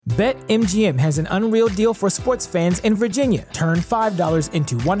BetMGM has an unreal deal for sports fans in Virginia. Turn $5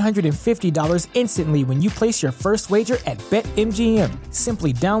 into $150 instantly when you place your first wager at BetMGM.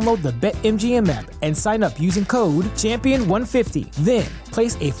 Simply download the BetMGM app and sign up using code Champion150. Then,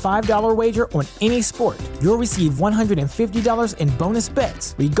 place a $5 wager on any sport. You'll receive $150 in bonus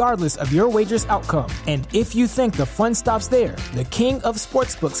bets, regardless of your wager's outcome. And if you think the fun stops there, the King of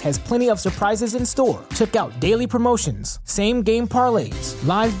Sportsbooks has plenty of surprises in store. Check out daily promotions, same-game parlays,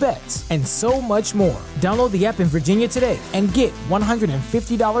 live bets, and so much more. Download the app in Virginia today and get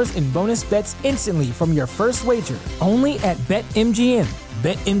 $150 in bonus bets instantly from your first wager. Only at BetMGM.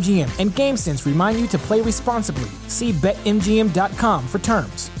 BetMGM and GameSense remind you to play responsibly. See BetMGM.com for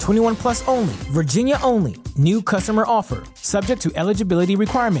terms. 21 plus only. Virginia only. New customer offer. Subject to eligibility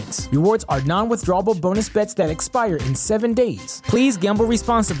requirements. Rewards are non-withdrawable bonus bets that expire in 7 days. Please gamble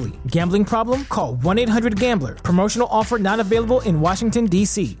responsibly. Gambling problem? Call 1-800-GAMBLER. Promotional offer not available in Washington,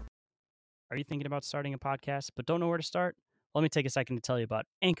 D.C. Are you thinking about starting a podcast but don't know where to start? Let me take a second to tell you about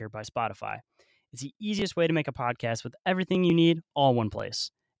Anchor by Spotify. It's the easiest way to make a podcast with everything you need all in one place.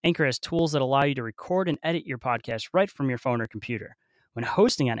 Anchor has tools that allow you to record and edit your podcast right from your phone or computer. When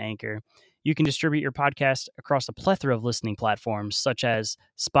hosting on Anchor, you can distribute your podcast across a plethora of listening platforms such as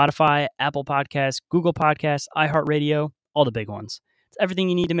Spotify, Apple Podcasts, Google Podcasts, iHeartRadio, all the big ones. It's everything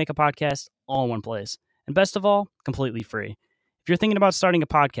you need to make a podcast all in one place. And best of all, completely free. If you're thinking about starting a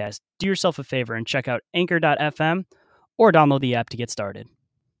podcast, do yourself a favor and check out Anchor.fm or download the app to get started.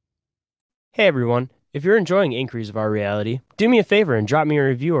 Hey everyone, if you're enjoying Inquiries of Our Reality, do me a favor and drop me a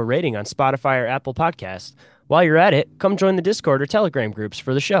review or rating on Spotify or Apple Podcasts. While you're at it, come join the Discord or Telegram groups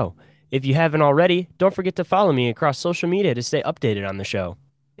for the show. If you haven't already, don't forget to follow me across social media to stay updated on the show.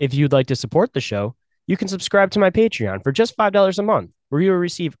 If you'd like to support the show, you can subscribe to my Patreon for just $5 a month, where you will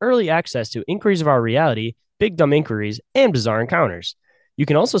receive early access to Inquiries of Our Reality, Big Dumb Inquiries, and Bizarre Encounters. You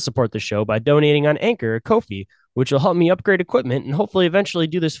can also support the show by donating on Anchor or Ko-fi, which will help me upgrade equipment and hopefully eventually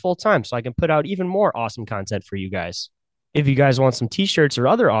do this full time so I can put out even more awesome content for you guys. If you guys want some t-shirts or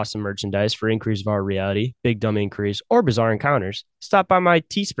other awesome merchandise for Inquiries of Our Reality, Big Dumb Inquiries, or Bizarre Encounters, stop by my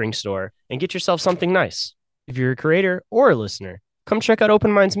Teespring store and get yourself something nice. If you're a creator or a listener, come check out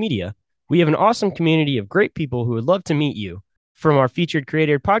Open Minds Media. We have an awesome community of great people who would love to meet you. From our featured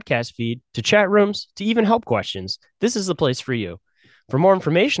creator podcast feed to chat rooms to even help questions, this is the place for you. For more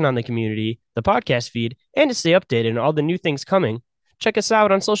information on the community, the podcast feed, and to stay updated on all the new things coming, check us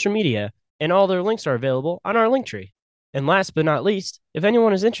out on social media, and all their links are available on our Linktree. And last but not least, if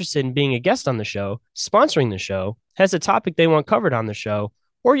anyone is interested in being a guest on the show, sponsoring the show, has a topic they want covered on the show,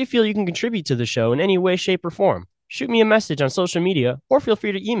 or you feel you can contribute to the show in any way, shape, or form, shoot me a message on social media or feel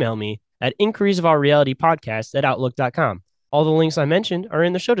free to email me at inquiriesofourrealitypodcast@outlook.com. All the links I mentioned are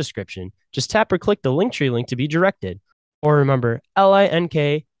in the show description. Just tap or click the Linktree link to be directed. Or remember,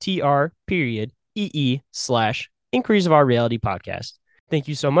 linktr.ee/Inquiries of Our Reality Podcast. Thank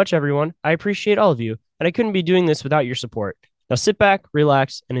you so much, everyone. I appreciate all of you, and I couldn't be doing this without your support. Now sit back,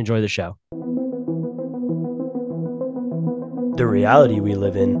 relax, and enjoy the show. The reality we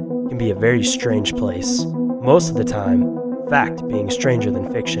live in can be a very strange place. Most of the time, fact being stranger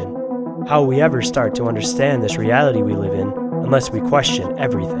than fiction. How will we ever start to understand this reality we live in unless we question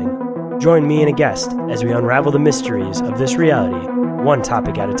everything? Join me and a guest as we unravel the mysteries of this reality, one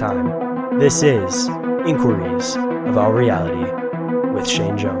topic at a time. This is Inquiries of Our Reality with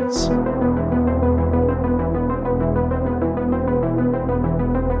Shane Jones.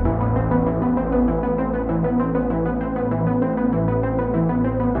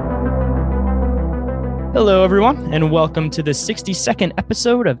 Hello, everyone, and welcome to the 62nd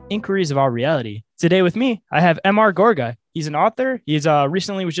episode of Inquiries of Our Reality. Today with me, I have M.R. Gorga. He's an author. He's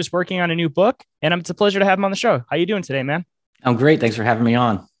recently was just working on a new book, and it's a pleasure to have him on the show. How you doing today, man? I'm great. Thanks for having me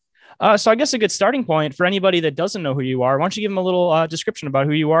on. So I guess a good starting point for anybody that doesn't know who you are, why don't you give them a little description about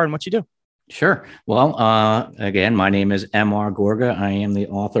who you are and what you do? Sure. Well, again, my name is M.R. Gorga. I am the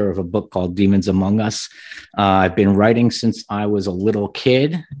author of a book called Demons Among Us. I've been writing since I was a little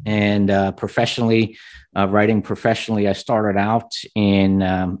kid, and writing professionally. I started out in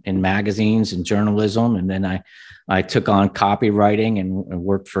magazines and journalism, and then I took on copywriting and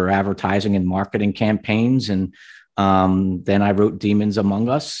worked for advertising and marketing campaigns. And then I wrote Demons Among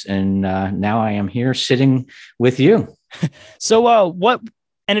Us, and now I am here sitting with you. So what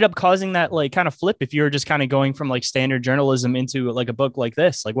ended up causing that like kind of flip if you were just kind of going from like standard journalism into like a book like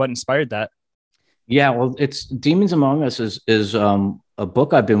this? Like what inspired that? Yeah, well, it's Demons Among Us is a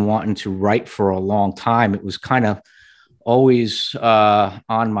book I've been wanting to write for a long time. It was kind of always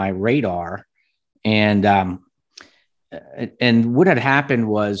on my radar. And what had happened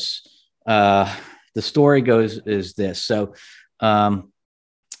was the story goes is this. So I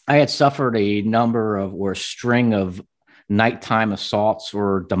I had suffered a number of or a string of nighttime assaults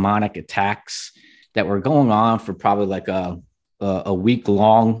or demonic attacks that were going on for probably like a week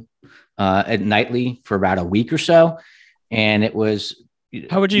long, at nightly for about a week or so. And it was,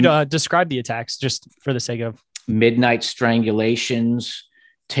 how would you describe the attacks, just for the sake of midnight strangulations,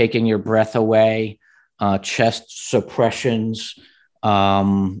 taking your breath away, chest suppressions,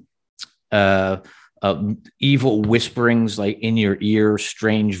 evil whisperings like in your ear,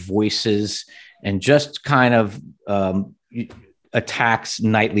 strange voices, and just kind of attacks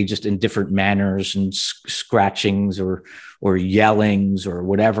nightly, just in different manners, and scratchings or yellings or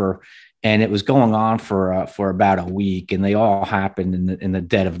whatever. And it was going on for about a week, and they all happened in the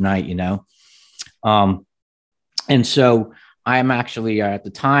dead of night, and so I'm actually, at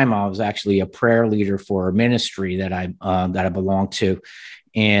the time, I was actually a prayer leader for a ministry that I belonged to.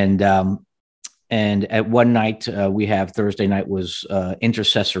 And at one night, we have Thursday night was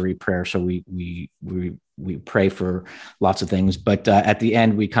intercessory prayer. So we pray for lots of things, but at the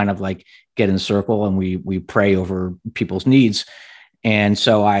end, we kind of like get in a circle and we pray over people's needs. And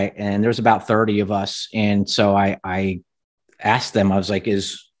so there's about 30 of us. And so I asked them, I was like,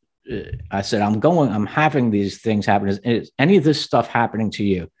 I said, I'm having these things happen. Is any of this stuff happening to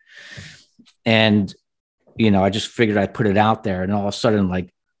you? And, I just figured I'd put it out there, and all of a sudden,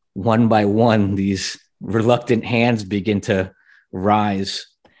 like one by one, these reluctant hands begin to rise.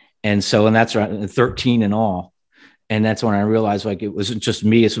 And that's around 13 in all. And that's when I realized, like, it wasn't just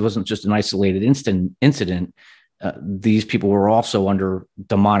me. It wasn't just an isolated incident. These people were also under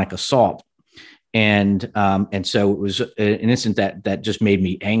demonic assault. And so it was an incident that just made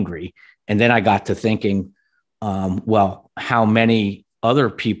me angry. And then I got to thinking, well, how many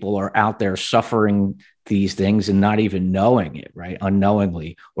other people are out there suffering these things and not even knowing it, right?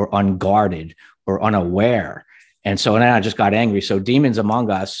 Unknowingly or unguarded or unaware. And so then I just got angry. So Demons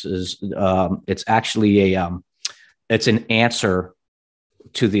Among Us is, it's actually it's an answer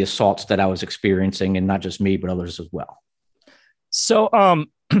to the assaults that I was experiencing, and not just me, but others as well. So,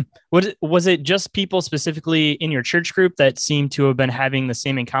 was it just people specifically in your church group that seemed to have been having the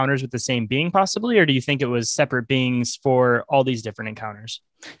same encounters with the same being possibly, or do you think it was separate beings for all these different encounters?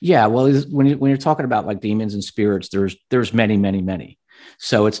 Yeah, well, when you're talking about like demons and spirits, there's many, many, many.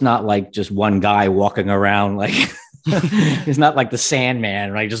 So it's not like just one guy walking around like it's not like the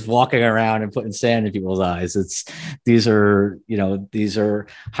Sandman, right? Just walking around and putting sand in people's eyes. These are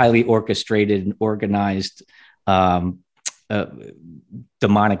highly orchestrated and organized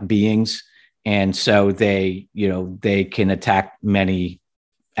demonic beings. And so they can attack many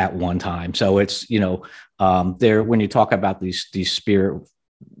at one time. So it's, when you talk about the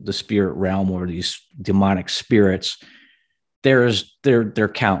spirit realm or these demonic spirits,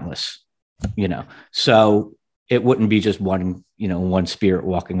 they're countless, so it wouldn't be just one spirit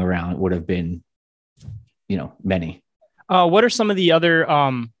walking around. It would have been, many. What are some of the other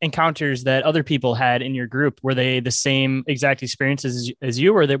encounters that other people had in your group? Were they the same exact experiences as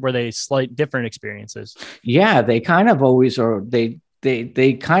you, or were they slight different experiences? Yeah, they kind of always are. They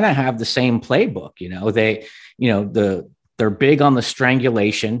kind of have the same playbook. They're big on the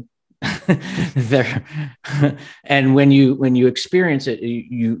strangulation. And when you experience it,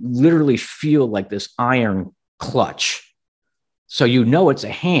 you literally feel like this iron clutch. So it's a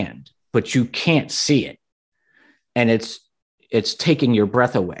hand, but you can't see it. And it's taking your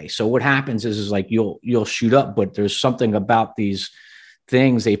breath away. So what happens is like you'll shoot up, but there's something about these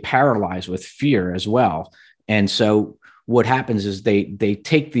things, they paralyze with fear as well. And so what happens is they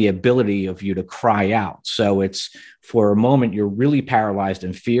take the ability of you to cry out. So it's, for a moment, you're really paralyzed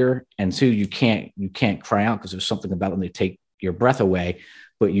in fear. And two, you can't cry out because there's something about when they take your breath away,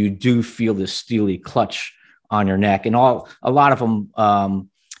 but you do feel this steely clutch on your neck. And a lot of them,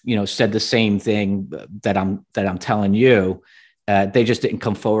 said the same thing that I'm telling you. They just didn't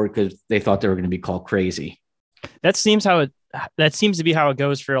come forward because they thought they were going to be called crazy. That seems to be how it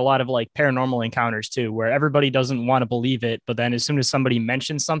goes for a lot of like paranormal encounters too, where everybody doesn't want to believe it, but then as soon as somebody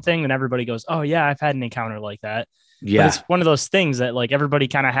mentions something, then everybody goes, "Oh yeah, I've had an encounter like that." Yeah, but it's one of those things that like everybody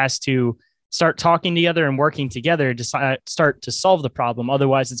kind of has to start talking together and working together to start to solve the problem.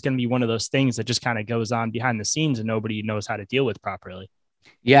 Otherwise, it's going to be one of those things that just kind of goes on behind the scenes and nobody knows how to deal with properly.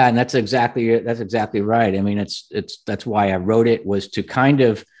 Yeah, and that's exactly right. I mean, that's why I wrote it, was to kind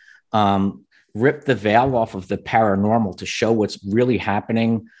of rip the veil off of the paranormal to show what's really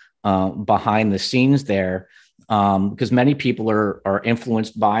happening behind the scenes there, because many people are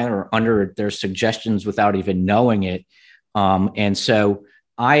influenced by or under their suggestions without even knowing it. And so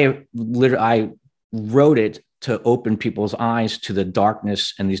I wrote it to open people's eyes to the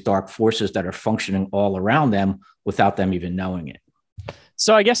darkness and these dark forces that are functioning all around them without them even knowing it.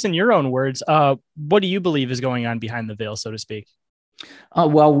 So I guess in your own words, what do you believe is going on behind the veil, so to speak?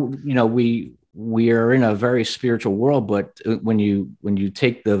 Well, we are in a very spiritual world, but when you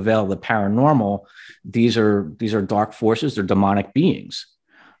take the veil of the paranormal, these are dark forces, they're demonic beings.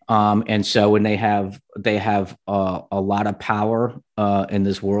 And so when they have a lot of power in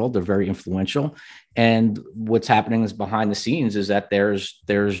this world, they're very influential. And what's happening is behind the scenes is that there's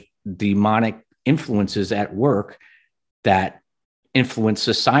demonic influences at work that influence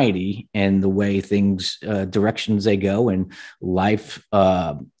society and the way things, directions they go, and life,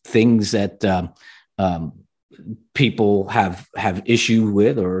 things that people have issue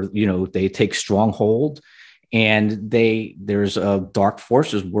with, or they take stronghold. And there's dark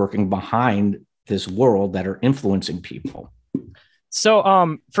forces working behind this world that are influencing people.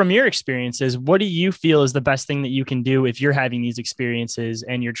 So from your experiences, what do you feel is the best thing that you can do if you're having these experiences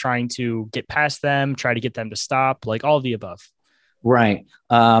and you're trying to get past them, try to get them to stop, like all of the above? Right.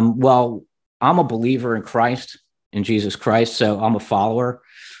 Well, I'm a believer in Christ, in Jesus Christ, so I'm a follower.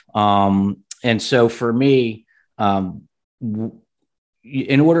 And so for me,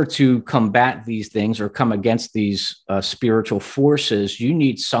 in order to combat these things or come against these spiritual forces, you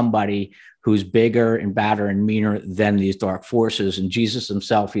need somebody who's bigger and badder and meaner than these dark forces. And Jesus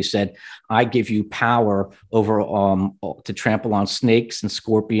himself, he said, I give you power over to trample on snakes and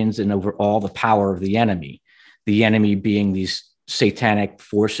scorpions and over all the power of the enemy being these satanic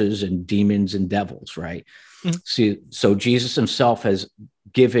forces and demons and devils, right? Mm-hmm. So Jesus himself has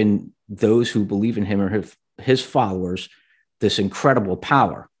given those who believe in him or his followers this incredible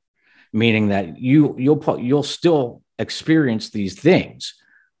power, meaning that you'll still experience these things,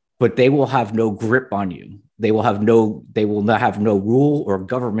 but they will have no grip on you. They will not have no rule or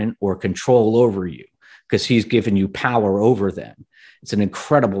government or control over you, because he's given you power over them. It's an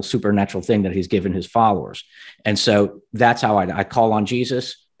incredible supernatural thing that he's given his followers. And so that's how I call on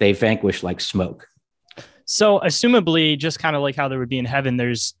Jesus. They vanquish like smoke. So assumably, just kind of like how there would be in heaven,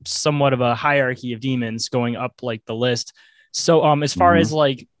 there's somewhat of a hierarchy of demons going up like the list. So as far as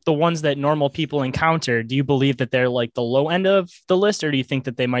like the ones that normal people encounter, do you believe that they're like the low end of the list, or do you think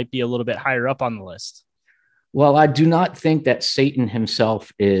that they might be a little bit higher up on the list? Well, I do not think that Satan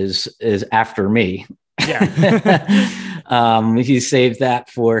himself is after me. Yeah. He saved that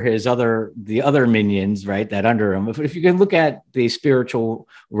for the other minions, right? That under him. If you can look at the spiritual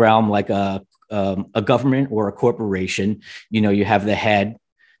realm, like a government or a corporation, you have the head,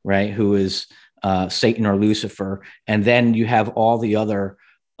 right? Who is Satan or Lucifer. And then you have all the other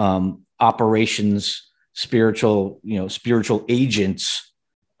operations, spiritual agents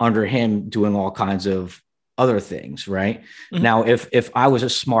under him doing all kinds of other things, right? Mm-hmm. Now, if I was a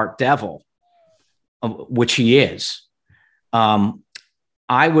smart devil, which he is,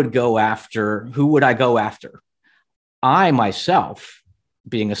 I would go after, who would I go after? I myself,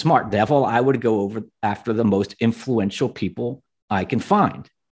 being a smart devil, I would go after the most influential people I can find.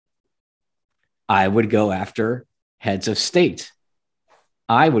 I would go after heads of state.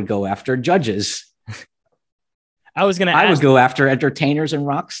 I would go after judges. I would go after entertainers and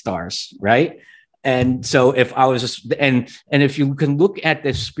rock stars, right? And so if I was, and if you can look at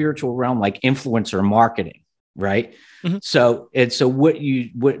this spiritual realm like influencer marketing, right? Mm-hmm. So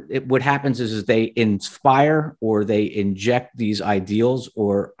what happens is they inspire or they inject these ideals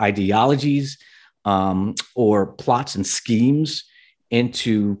or ideologies or plots and schemes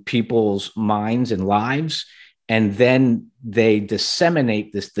into people's minds and lives, and then they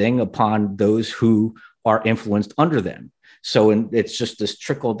disseminate this thing upon those who are influenced under them. So it's just this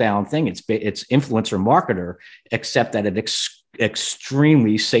trickle down thing. It's influencer marketer, except at an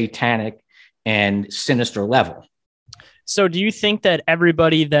extremely satanic and sinister level. So do you think that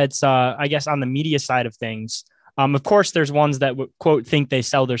everybody that's, I guess, on the media side of things, of course, there's ones that would, quote, think they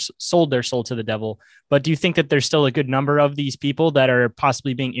sold their soul to the devil. But do you think that there's still a good number of these people that are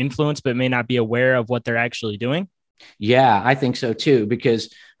possibly being influenced, but may not be aware of what they're actually doing? Yeah, I think so, too,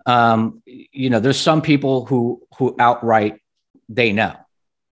 because, there's some people who outright they know.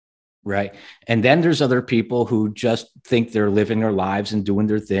 Right. And then there's other people who just think they're living their lives and doing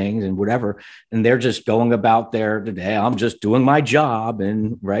their things and whatever. And they're just going about their today. I'm just doing my job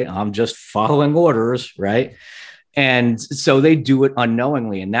and right. I'm just following orders. Right. And so they do it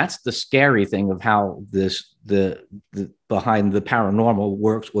unknowingly. And that's the scary thing of how the behind the paranormal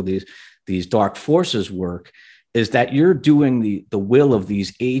works, or these dark forces work, is that you're doing the will of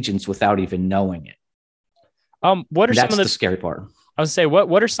these agents without even knowing it. That's the scary part. I would say,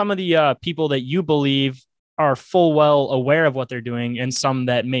 what are some of the people that you believe are full well aware of what they're doing, and some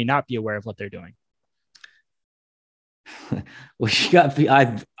that may not be aware of what they're doing? Well,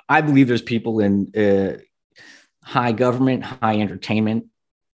 I believe there's people in high government, high entertainment,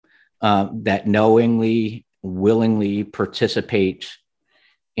 that knowingly, willingly participate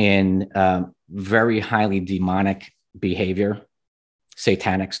in very highly demonic behavior,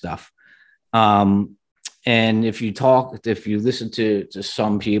 satanic stuff. And if you listen to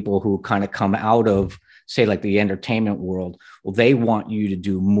some people who kind of come out of, say, like the entertainment world, well, they want you to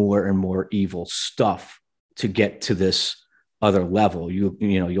do more and more evil stuff to get to this other level.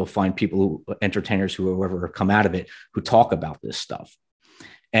 You'll find people entertainers who ever come out of it who talk about this stuff.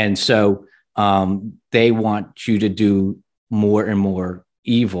 And so they want you to do more and more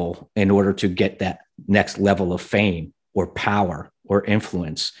evil in order to get that next level of fame or power or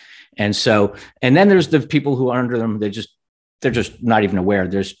influence. And then there's the people who are under them. They're just not even aware.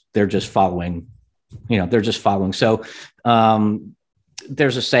 They're just following, So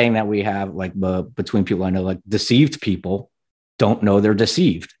there's a saying that we have, like, between people I know, like, deceived people don't know they're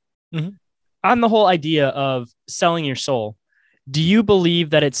deceived. Mm-hmm. On the whole idea of selling your soul, do you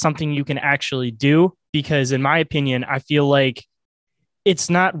believe that it's something you can actually do? Because in my opinion, I feel like it's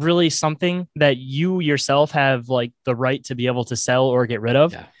not really something that you yourself have, like, the right to be able to sell or get rid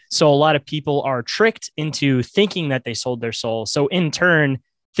of. Yeah. So a lot of people are tricked into thinking that they sold their soul. So in turn,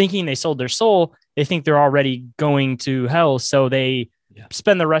 thinking they sold their soul, they think they're already going to hell. So they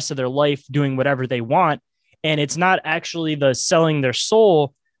spend the rest of their life doing whatever they want. And it's not actually the selling their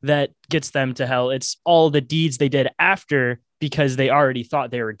soul that gets them to hell. It's all the deeds they did after, because they already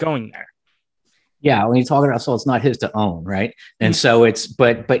thought they were going there. Yeah. When you talk about soul, it's not his to own. Right. And so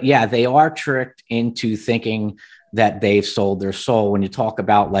but yeah, they are tricked into thinking that they've sold their soul. When you talk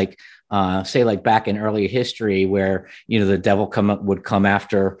about, like, say, like back in early history, where, the devil would come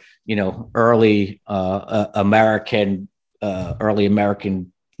after, early American,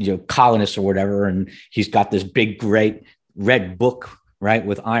 colonists or whatever. And he's got this big, great red book, right,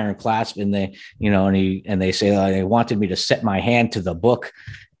 with iron clasp, and they say, they wanted me to set my hand to the book,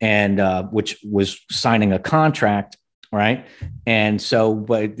 and which was signing a contract. Right. And so,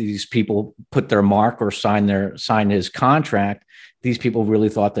 but these people put their mark or sign his contract. These people really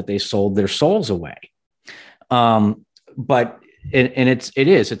thought that they sold their souls away. But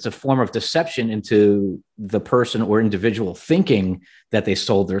it's a form of deception into the person or individual thinking that they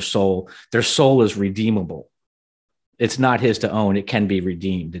sold their soul. Their soul is redeemable. It's not his to own. It can be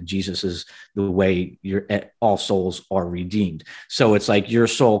redeemed. And Jesus is the way all souls are redeemed. So it's like your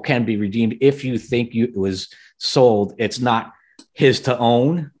soul can be redeemed if you think it was sold. It's not his to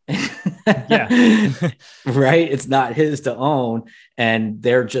own. Yeah. Right. It's not his to own. And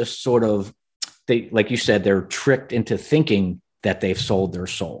they're just sort of, like you said, they're tricked into thinking that they've sold their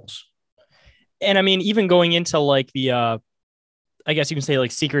souls. And I mean, even going into, like, the, I guess you can say,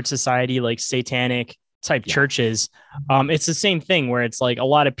 like, secret society, like satanic type churches, it's the same thing, where it's like a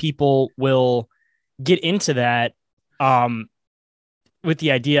lot of people will get into that with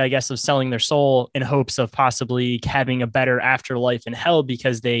the idea, I guess, of selling their soul in hopes of possibly having a better afterlife in hell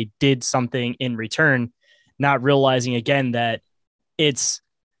because they did something in return, not realizing, again, that it's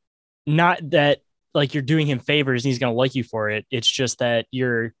not that, like, you're doing him favors and he's going to like you for it. It's just that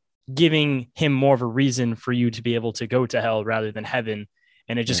you're giving him more of a reason for you to be able to go to hell rather than heaven.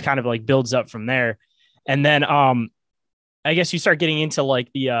 And it just kind of, like, builds up from there. And then I guess you start getting into,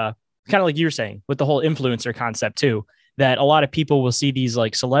 like, the kind of like you were saying with the whole influencer concept too, that a lot of people will see these,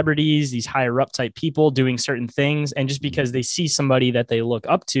 like, celebrities, these higher up type people doing certain things. And just because they see somebody that they look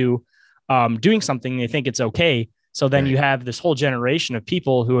up to doing something, they think it's okay. So then you have this whole generation of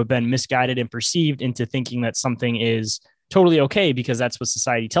people who have been misguided and perceived into thinking that something is totally okay because that's what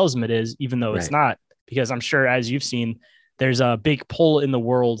society tells them it is, even though it's not. Because I'm sure, as you've seen, there's a big pull in the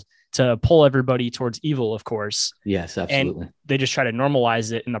world to pull everybody towards evil, of course. Yes, absolutely. And they just try to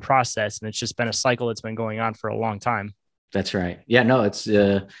normalize it in the process. And it's just been a cycle that's been going on for a long time. That's right. Yeah, no, it's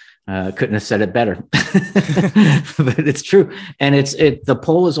couldn't have said it better, but it's true. And the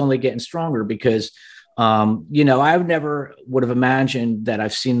pull is only getting stronger because, I never would have imagined that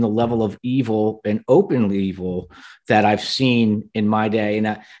I've seen the level of evil and openly evil that I've seen in my day.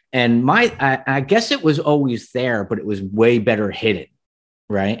 And I guess it was always there, but it was way better hidden.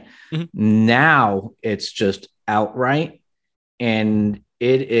 Right. Mm-hmm. Now it's just outright, and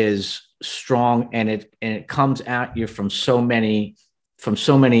it is strong, and it comes at you from so many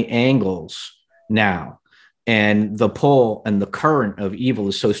angles now. And the pull and the current of evil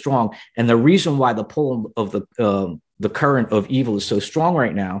is so strong. And the reason why the pull of the current of evil is so strong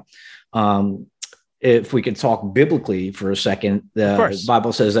right now, if we could talk biblically for a second, the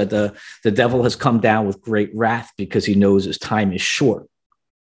Bible says that the devil has come down with great wrath because he knows his time is short.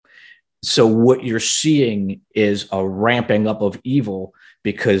 So what you're seeing is a ramping up of evil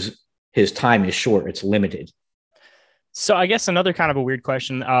because his time is short. It's limited. So I guess another kind of a weird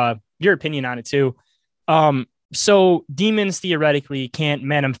question, your opinion on it too. So demons theoretically can't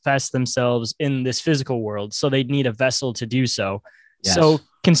manifest themselves in this physical world, so they'd need a vessel to do so. Yes. So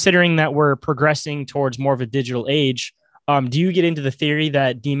considering that we're progressing towards more of a digital age, do you get into the theory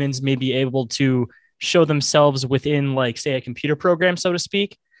that demons may be able to show themselves within, like, say, a computer program, so to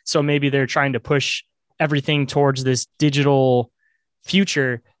speak? So maybe they're trying to push everything towards this digital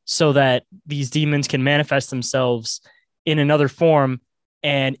future so that these demons can manifest themselves in another form,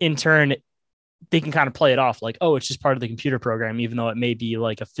 and in turn they can kind of play it off like, oh, it's just part of the computer program, even though it may be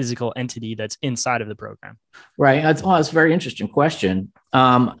like a physical entity that's inside of the program. Right. That's a very interesting question.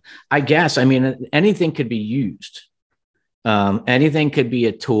 I guess, I mean, anything could be used. Anything could be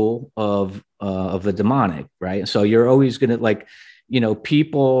a tool of the demonic, right? So you're always going to, like,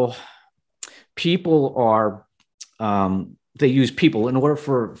 people are, they use people in order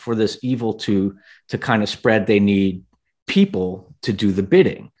for this evil to kind of spread. They need people to do the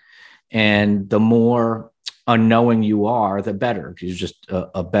bidding. And the more unknowing you are, the better. You're just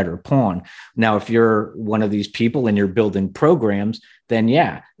a better pawn. Now, if you're one of these people and you're building programs, then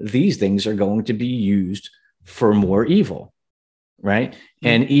yeah, these things are going to be used for more evil, right? Mm-hmm.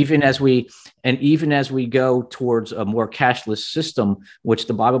 And even as we go towards a more cashless system, which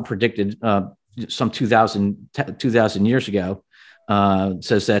the Bible predicted some 2,000 years ago,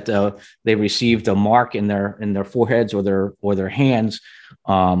 says that they received a mark in their foreheads or their hands,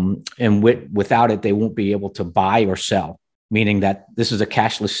 and without it they won't be able to buy or sell. Meaning that this is a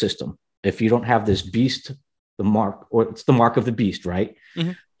cashless system. If you don't have this beast, the mark, or it's the mark of the beast, right?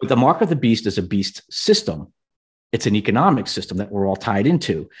 Mm-hmm. But the mark of the beast is a beast system. It's an economic system that we're all tied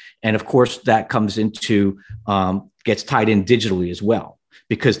into, and of course that comes into gets tied in digitally as well,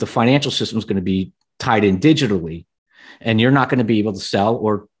 because the financial system is going to be tied in digitally. And you're not going to be able to sell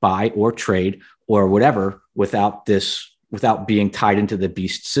or buy or trade or whatever without being tied into the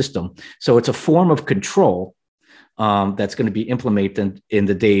beast system. So it's a form of control that's going to be implemented in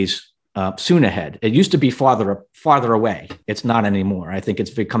the days soon ahead. It used to be farther away. It's not anymore. I think it's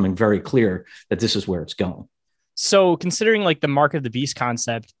becoming very clear that this is where it's going. So considering like the mark of the beast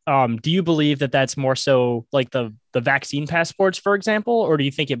concept, do you believe that that's more so like the vaccine passports, for example, or do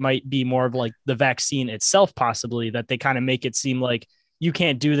you think it might be more of like the vaccine itself, possibly, that they kind of make it seem like you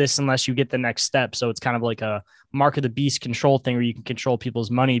can't do this unless you get the next step? So it's kind of like a mark of the beast control thing where you can control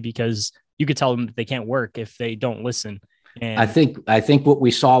people's money because you could tell them that they can't work if they don't listen. And I think what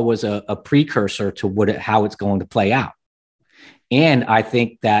we saw was a precursor to how it's going to play out. And I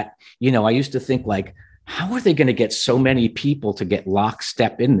think that, I used to think like, how are they going to get so many people to get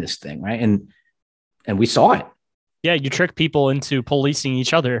lockstep in this thing, right? And we saw it. Yeah, you trick people into policing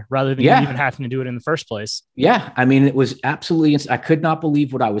each other rather than even having to do it in the first place. Yeah, I mean, it was absolutely, I could not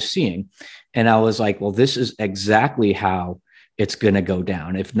believe what I was seeing. And I was like, well, this is exactly how it's going to go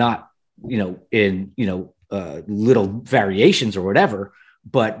down. If not, in, little variations or whatever,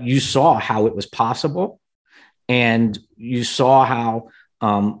 but you saw how it was possible. And you saw how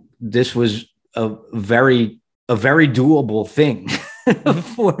this was a very doable thing.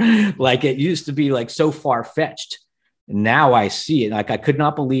 For, like, it used to be like so far-fetched. Now I see it. Like, I could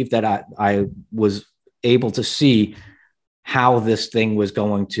not believe that I was able to see how this thing was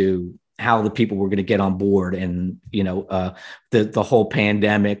going to, how the people were going to get on board. And, the whole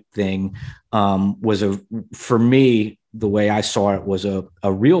pandemic thing was for me, the way I saw it was a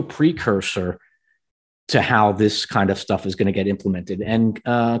real precursor to how this kind of stuff is going to get implemented and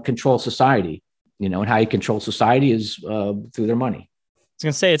control society, and how you control society is through their money. I was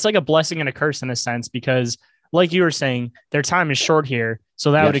going to say, it's like a blessing and a curse in a sense, because like you were saying, their time is short here.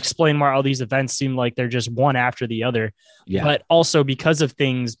 So that would explain why all these events seem like they're just one after the other. Yeah. But also because of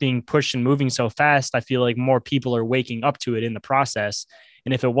things being pushed and moving so fast, I feel like more people are waking up to it in the process.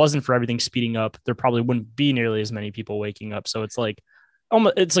 And if it wasn't for everything speeding up, there probably wouldn't be nearly as many people waking up. So it's like,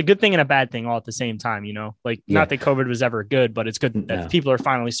 it's a good thing and a bad thing all at the same time, not that COVID was ever good, but it's good that people are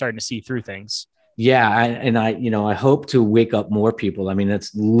finally starting to see through things. Yeah. I hope to wake up more people. I mean,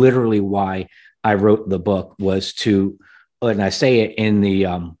 that's literally why I wrote the book, was to, and I say it in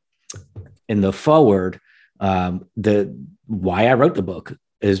the forward, why I wrote the book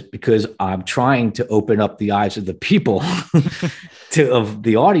is because I'm trying to open up the eyes of the people of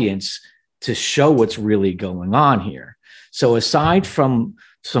the audience to show what's really going on here. So aside from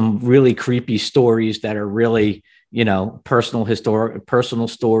some really creepy stories that are really, personal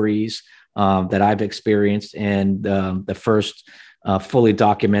stories that I've experienced, and the first fully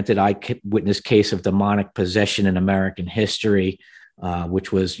documented eyewitness case of demonic possession in American history,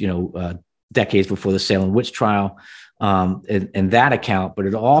 which was, decades before the Salem witch trial, and that account. But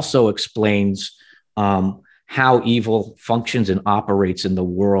it also explains how evil functions and operates in the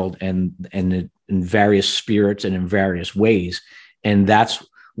world and in various spirits and in various ways. And that's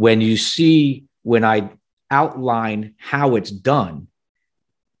when I outline how it's done,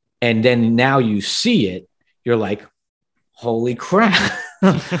 and then now you see it, you're like, holy crap.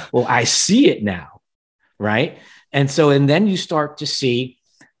 Well, I see it now, right? And then you start to see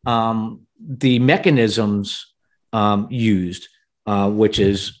the mechanisms used, which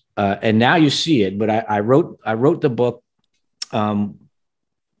is, and now you see it. But I wrote the book,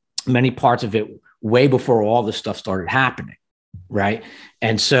 many parts of it way before all this stuff started happening, right?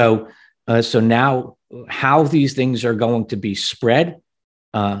 And so now how these things are going to be spread,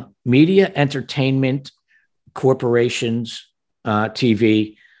 media, entertainment, corporations,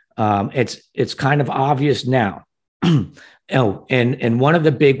 TV, it's kind of obvious now. And one of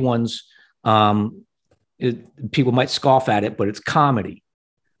the big ones, people might scoff at it, but it's comedy.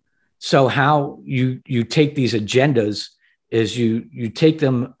 So how you take these agendas is you take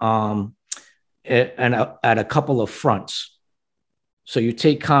them at a couple of fronts. So you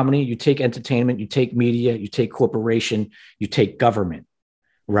take comedy, you take entertainment, you take media, you take corporation, you take government,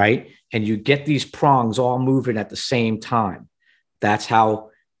 right? And you get these prongs all moving at the same time. That's how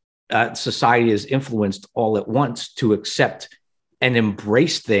society is influenced all at once to accept and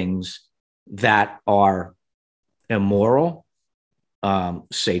embrace things that are immoral,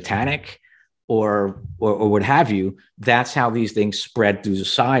 satanic, or what have you. That's how these things spread through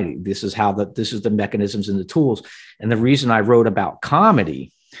society. This is the mechanisms and the tools. And the reason I wrote about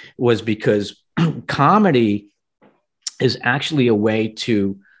comedy was because comedy is actually a way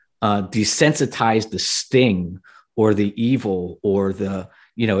to desensitize the sting or the evil, or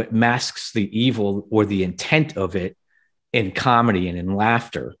it masks the evil or the intent of it in comedy and in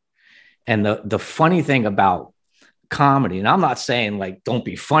laughter. And the funny thing about comedy, and I'm not saying like don't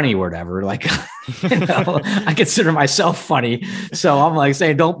be funny or whatever, like I consider myself funny, so I'm like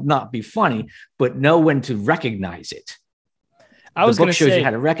saying don't not be funny, but know when to recognize it. The book shows you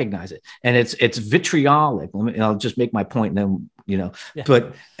how to recognize it, and it's vitriolic. I'll just make my point, and then yeah.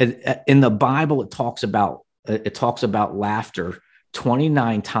 But in the Bible, it talks about laughter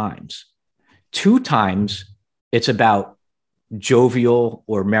 29 times. 2 times it's about jovial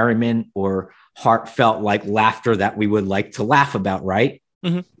or merriment or heartfelt, like laughter that we would like to laugh about, right?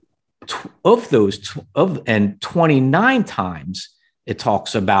 Mm-hmm. And 29 times it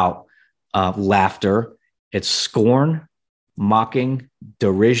talks about laughter. It's scorn, mocking,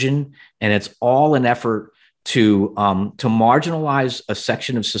 derision, and it's all an effort to marginalize a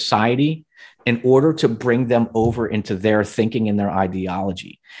section of society in order to bring them over into their thinking and their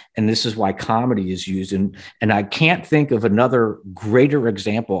ideology. And this is why comedy is used. And I can't think of another greater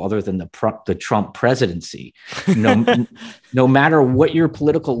example other than the Trump presidency. No matter what your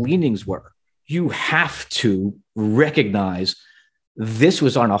political leanings were, you have to recognize this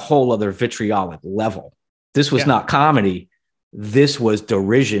was on a whole other vitriolic level. This was not comedy. This was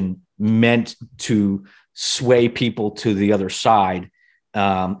derision meant to sway people to the other side,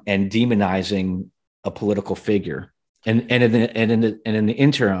 and demonizing a political figure, and in the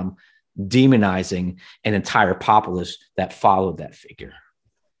interim, demonizing an entire populace that followed that figure.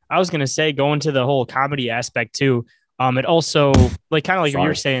 I was going to say, going to the whole comedy aspect too. It also, like, kind of like what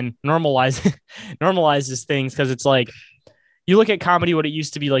you're saying, normalizes things, because it's like you look at comedy, what it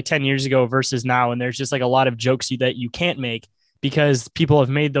used to be like 10 years ago versus now, and there's just like a lot of jokes that you can't make because people have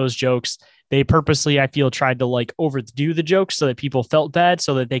made those jokes. They purposely, I feel, tried to like overdo the jokes so that people felt bad,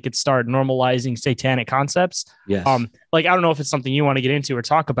 so that they could start normalizing satanic concepts. Yes. Like, I don't know if it's something you want to get into or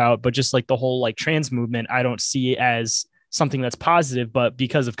talk about, but just like the whole like trans movement, I don't see it as something that's positive, but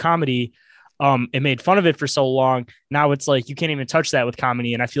because of comedy, it made fun of it for so long. Now it's like, you can't even touch that with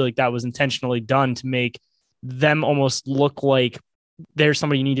comedy. And I feel like that was intentionally done to make them almost look like they're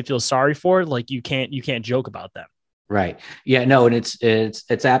somebody you need to feel sorry for. Like you can't joke about them. Right. Yeah, no, and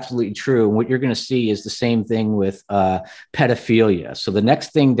it's absolutely true. And what you're going to see is the same thing with pedophilia. So the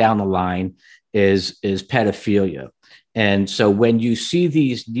next thing down the line is pedophilia. And so when you see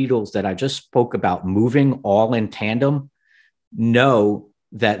these needles that I just spoke about moving all in tandem, know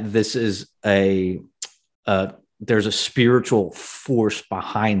that this is there's a spiritual force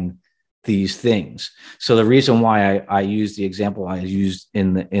behind these things. So the reason why I use the example I used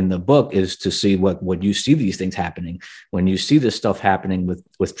in the book is to see when you see these things happening, when you see this stuff happening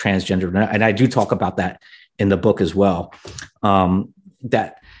with transgender, and I do talk about that in the book as well,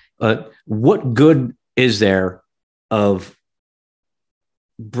 that what good is there of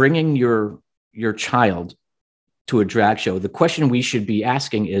bringing your child to a drag show? The question we should be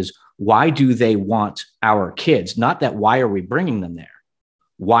asking is, why do they want our kids? Not that why are we bringing them there?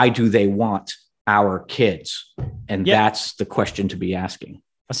 Why do they want our kids? And that's the question to be asking.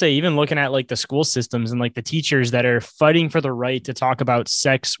 I'll say, even looking at like the school systems and like the teachers that are fighting for the right to talk about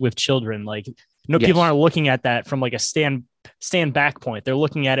sex with children, like people aren't looking at that from like a stand back point. They're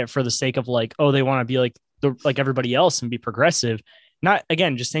looking at it for the sake of like, oh, they want to be like everybody else and be progressive. Not,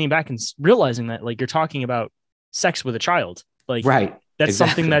 again, just standing back and realizing that like you're talking about sex with a child. Like, right. That's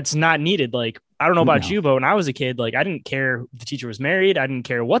something that's not needed. Like, I don't know about you, but when I was a kid, like I didn't care if the teacher was married. I didn't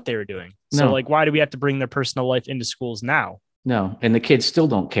care what they were doing. So like, why do we have to bring their personal life into schools now? No. And the kids still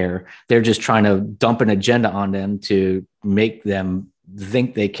don't care. They're just trying to dump an agenda on them to make them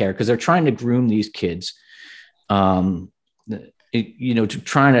think they care, because they're trying to groom these kids. I'm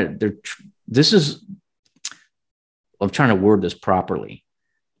trying to word this properly.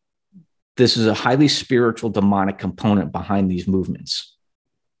 This is a highly spiritual, demonic component behind these movements.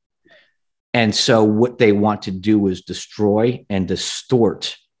 And so what they want to do is destroy and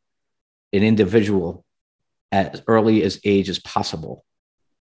distort an individual as early as age as possible.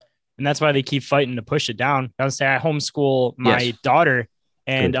 And that's why they keep fighting to push it down. I would say I homeschool my daughter,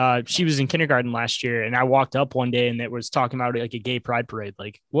 and she was in kindergarten last year. And I walked up one day and it was talking about like a gay pride parade.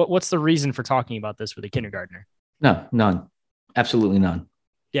 Like, what's the reason for talking about this with a kindergartner? No, none. Absolutely none.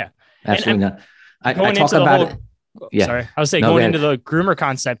 Yeah. Absolutely none. I talk about it. Yeah. Sorry. I was saying going into the groomer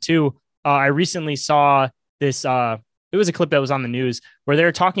concept too. I recently saw this, it was a clip that was on the news where they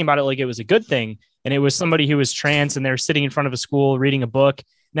were talking about it like it was a good thing. And it was somebody who was trans, and they're sitting in front of a school reading a book.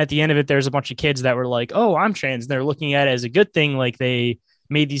 And at the end of it, there's a bunch of kids that were like, oh, I'm trans. And they're looking at it as a good thing. Like they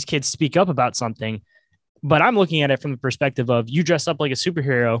made these kids speak up about something. But I'm looking at it from the perspective of, you dress up like a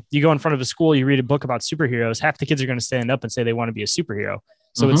superhero. You go in front of a school, you read a book about superheroes. Half the kids are going to stand up and say they want to be a superhero.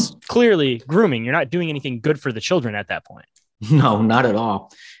 So it's clearly grooming. You're not doing anything good for the children at that point. No, not at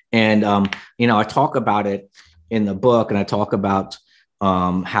all. And, I talk about it in the book, and I talk about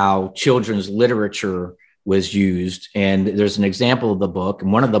how children's literature was used. And there's an example of the book.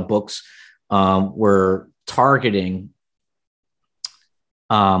 And one of the books were targeting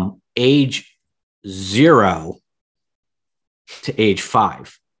age 0 to age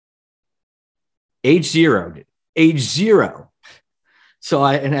 5. Age zero. So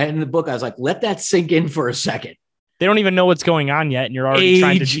in the book, I was like, let that sink in for a second. They don't even know what's going on yet, and you're already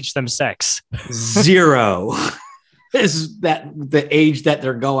trying to teach them sex. 0 is that the age that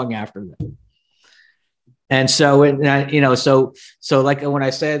they're going after them. And so, so like when I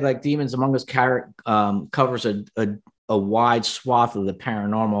said like Demons Among Us covers a wide swath of the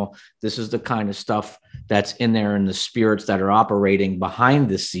paranormal, this is the kind of stuff that's in there, in the spirits that are operating behind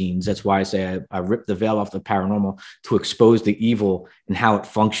the scenes. That's why I say I ripped the veil off the paranormal to expose the evil and how it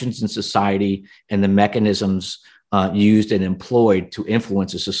functions in society, and the mechanisms used and employed to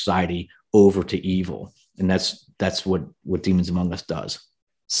influence a society over to evil. And that's what Demons Among Us does.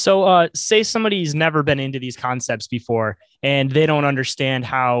 So say somebody's never been into these concepts before, and they don't understand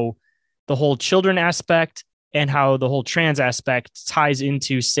how the whole children aspect and how the whole trans aspect ties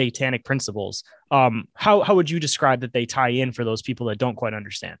into satanic principles. How would you describe that they tie in for those people that don't quite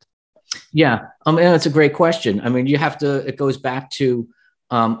understand? Yeah, and that's a great question. I mean, it goes back to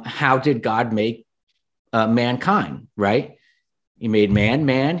how did God make mankind, right? He made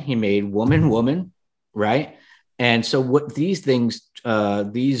man, he made woman, right? And so what these things,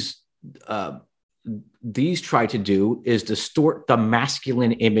 these try to do is distort the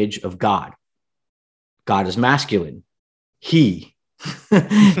masculine image of God. God is masculine. He,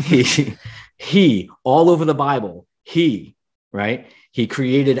 all over the Bible, right? He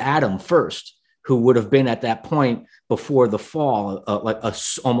created Adam first, who would have been at that point before the fall,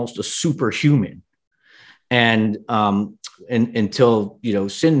 almost a superhuman. And until,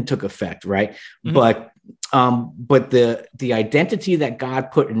 sin took effect, right? Mm-hmm. But the identity that God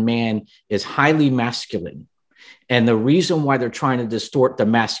put in man is highly masculine. And the reason why they're trying to distort the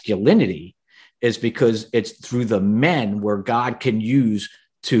masculinity is because it's through the men where God can use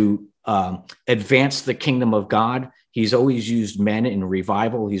to advance the kingdom of God. He's always used men in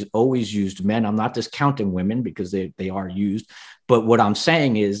revival. He's always used men. I'm not discounting women because they are used. But what I'm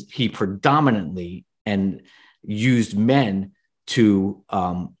saying is he predominantly and used men to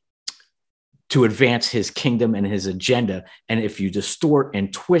advance his kingdom and his agenda. And if you distort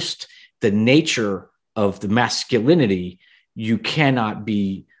and twist the nature of the masculinity, you cannot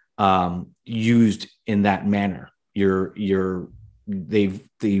be used in that manner. They've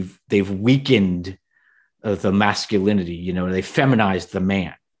weakened the masculinity. They feminized the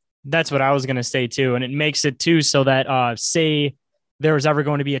man. That's what I was going to say too. And it makes it too so that say there was ever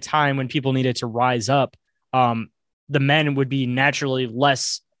going to be a time when people needed to rise up, the men would be naturally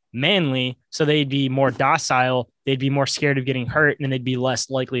less manly, so they'd be more docile they'd be more scared of getting hurt, and they'd be less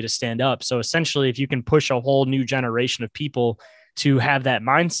likely to stand up. So essentially, if you can push a whole new generation of people to have that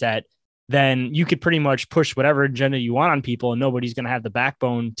mindset, then you could pretty much push whatever agenda you want on people, and nobody's going to have the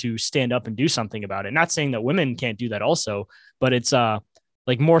backbone to stand up and do something about it. Not saying that women can't do that also, but it's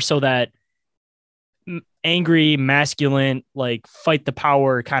like more so that angry, masculine, like fight the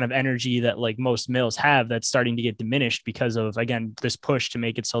power kind of energy that like most males have, that's starting to get diminished because of, again, this push to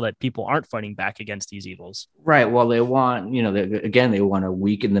make it so that people aren't fighting back against these evils. Right. Well, they want, they want to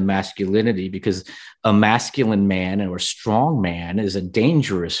weaken the masculinity, because a masculine man or a strong man is a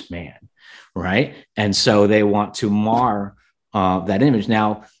dangerous man. Right. And so they want to mar that image.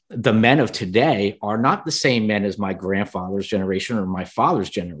 Now, the men of today are not the same men as my grandfather's generation or my father's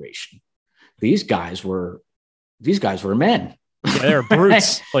generation. These guys were men. Yeah, they're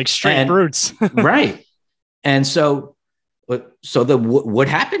brutes, like straight brutes. Right. And so what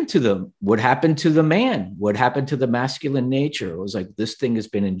happened to them? What happened to the man? What happened to the masculine nature? It was like, this thing has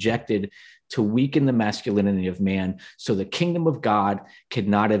been injected to weaken the masculinity of man, so the kingdom of God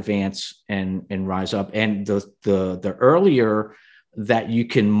cannot advance and rise up. And the earlier that you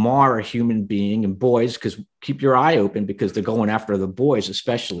can mar a human being, and boys, because keep your eye open, because they're going after the boys,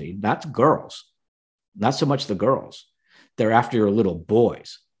 especially, not the girls, not so much the girls. They're after your little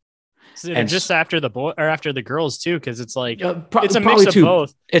boys. And just after the boy or after the girls too, because it's like it's a mix of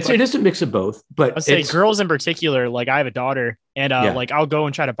both. It is a mix of both, but I'd say girls in particular. Like I have a daughter, and like I'll go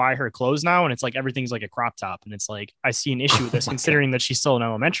and try to buy her clothes now, and it's like everything's like a crop top, and it's like I see an issue with this, considering that she's still in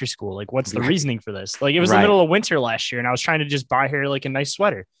elementary school. Like, what's the reasoning for this? Like, it was the middle of winter last year, and I was trying to just buy her like a nice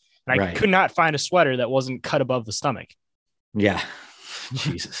sweater, and I could not find a sweater that wasn't cut above the stomach. Yeah.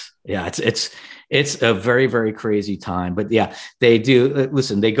 Jesus. Yeah. It's a very, very crazy time, but yeah, they do.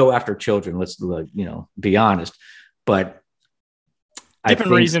 Listen, they go after children. Let's, be honest, but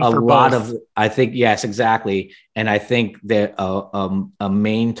different reason for both. Yes, exactly. And I think that a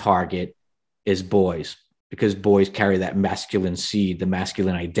main target is boys, because boys carry that masculine seed, the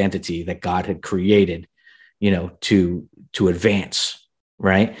masculine identity that God had created, to advance.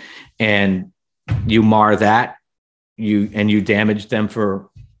 Right. And you mar that, you damage them for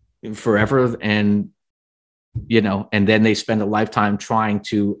forever. And, and then they spend a lifetime trying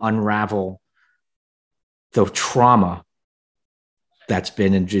to unravel the trauma that's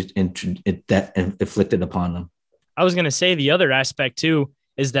been inflicted upon them. I was going to say the other aspect too,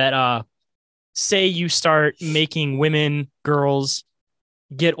 is that, say you start making women, girls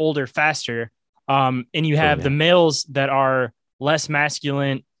get older faster. And you have the males that are less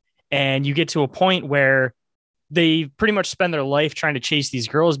masculine, and you get to a point where they pretty much spend their life trying to chase these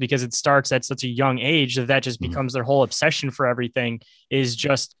girls, because it starts at such a young age that just becomes their whole obsession for everything, is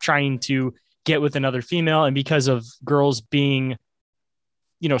just trying to get with another female. And because of girls being,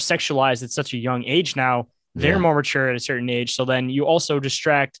 sexualized at such a young age now, they're more mature at a certain age. So then you also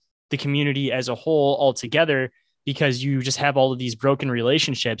distract the community as a whole altogether, because you just have all of these broken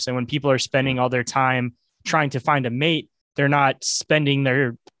relationships. And when people are spending all their time trying to find a mate, they're not spending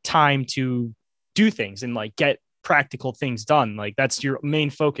their time to do things and like get practical things done. Like that's your main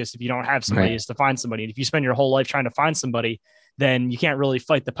focus. If you don't have somebody, is to find somebody. And if you spend your whole life trying to find somebody, then you can't really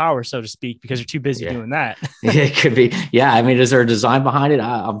fight the power, so to speak, because you're too busy doing that. It could be. Yeah. I mean, is there a design behind it?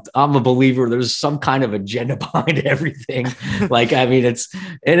 I'm a believer there's some kind of agenda behind everything. Like, I mean,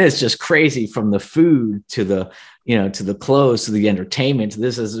 it's just crazy, from the food to the, to the clothes, to the entertainment, to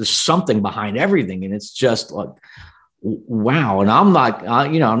there's something behind everything. And it's just like, wow. And I'm not,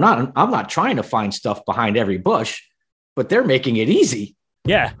 I'm not trying to find stuff behind every bush, but they're making it easy.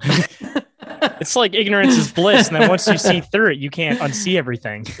 Yeah. It's like ignorance is bliss. And then once you see through it, you can't unsee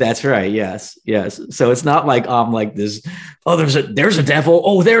everything. That's right. Yes. Yes. So it's not like I'm like this, there's a devil.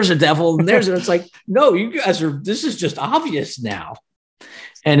 Oh, there's a devil. And it's like, no, you guys this is just obvious now.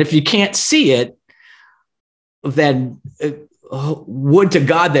 And if you can't see it, then would to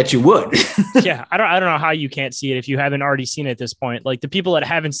God that you would. Yeah. I don't know how you can't see it if you haven't already seen it at this point. Like, the people that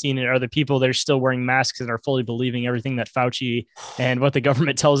haven't seen it are the people that are still wearing masks and are fully believing everything that Fauci and what the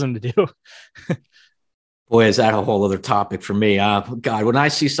government tells them to do. Boy, is that a whole other topic for me. God, when I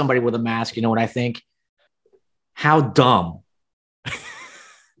see somebody with a mask, you know what I think? How dumb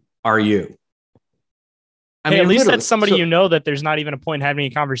are you? I mean, at least that's somebody that there's not even a point having a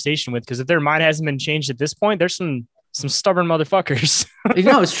conversation with, because if their mind hasn't been changed at this point, there's some stubborn motherfuckers.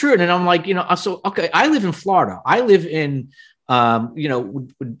 It's true. And I'm like, okay, I live in Florida. I live in,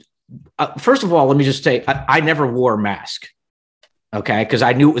 first of all, let me just say, I never wore a mask. Okay. Cause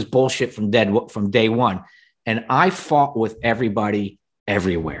I knew it was bullshit from day one. And I fought with everybody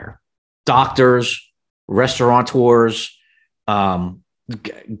everywhere. Doctors, restaurateurs,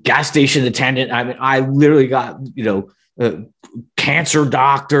 gas station attendant. I mean, I literally got, cancer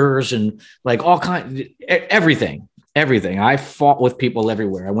doctors and like all kinds, everything. I fought with people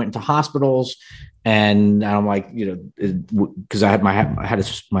everywhere. I went into hospitals, and I'm like, because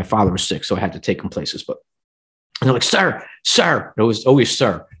my father was sick, so I had to take him places. But they're like, sir, it was always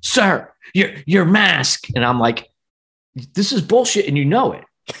sir, your mask. And I'm like, this is bullshit, and you know it.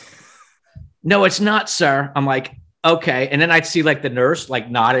 No, it's not, sir. I'm like, okay. And then I'd see like the nurse like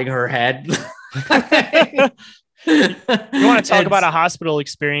nodding her head. You want to talk about a hospital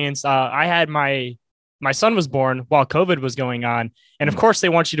experience? I had my son was born while COVID was going on. And of course they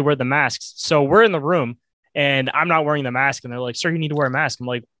want you to wear the masks. So we're in the room and I'm not wearing the mask. And they're like, sir, you need to wear a mask. I'm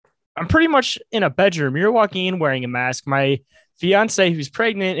like, I'm pretty much in a bedroom. You're walking in wearing a mask. My fiance, who's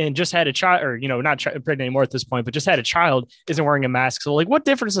pregnant and just had a child, or, not pregnant anymore at this point, but just had a child, isn't wearing a mask. So like, what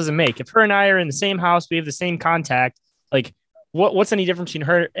difference does it make? If her and I are in the same house, we have the same contact, like what's any difference between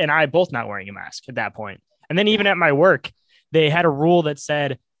her and I both not wearing a mask at that point? And then even at my work, they had a rule that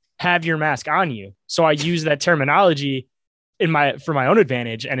said, have your mask on you. So I used that terminology for my own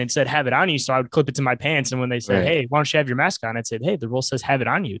advantage, and it said, have it on you. So I would clip it to my pants. And when they said, hey, why don't you have your mask on? I'd say, hey, the rule says have it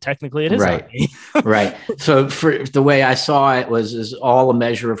on you. Technically it is. Right. On me. Right. So for the way I saw it is all a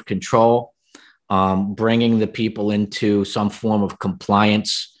measure of control, bringing the people into some form of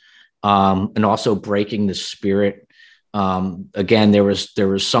compliance, and also breaking the spirit. Again, there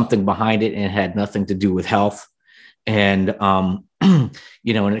was something behind it, and it had nothing to do with health. And, and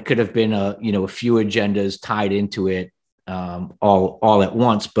it could have been a few agendas tied into it, all at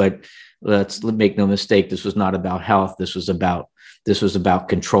once, but let's make no mistake. This was not about health. This was about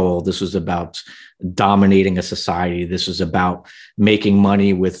control. This was about dominating a society. This was about making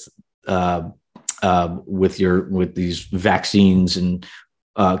money with these vaccines and,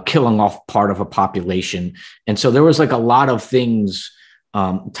 killing off part of a population. And so there was like a lot of things,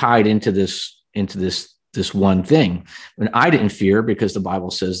 tied into this one thing. And I didn't fear, because the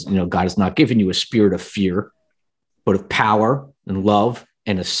Bible says, God has not given you a spirit of fear, but of power and love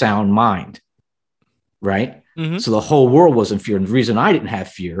and a sound mind. Right. Mm-hmm. So the whole world was in fear. And the reason I didn't have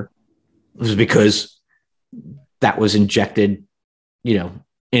fear was because that was injected,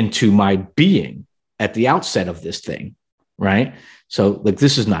 into my being at the outset of this thing. Right. So like,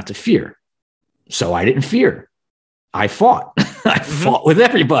 this is not to fear. So I didn't fear. I fought. I fought with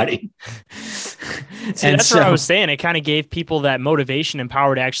everybody. See, and that's what I was saying. It kind of gave people that motivation and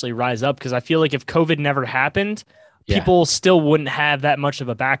power to actually rise up. Because I feel like if COVID never happened, people still wouldn't have that much of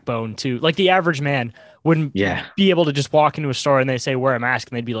a backbone to, like, the average man wouldn't be able to just walk into a store and they say, wear a mask,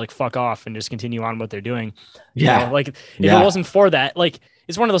 and they'd be like, fuck off, and just continue on what they're doing. Like if it wasn't for that, like,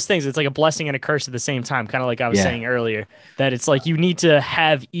 it's one of those things. It's like a blessing and a curse at the same time. Kind of like I was saying earlier, that it's like, you need to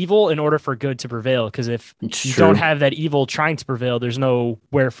have evil in order for good to prevail. Because if you don't have that evil trying to prevail, there's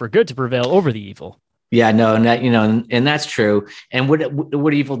nowhere for good to prevail over the evil. Yeah, no, and that, and that's true. And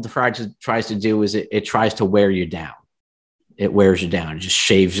what evil tries to do is it tries to wear you down. It wears you down. It just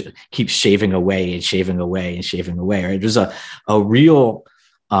keeps shaving away and shaving away and shaving away. Right? There's a real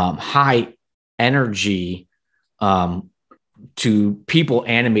high energy to people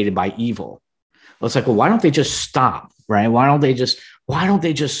animated by evil. Well, it's like, well, why don't they just stop? Right? Why don't they just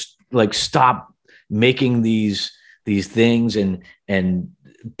like stop making these things and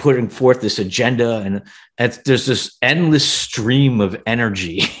putting forth this agenda? And there's this endless stream of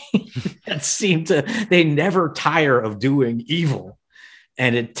energy that they never tire of doing evil,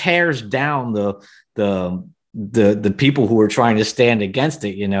 and it tears down the people who are trying to stand against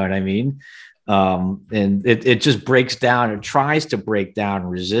it. You know what I mean? And it just breaks down. It tries to break down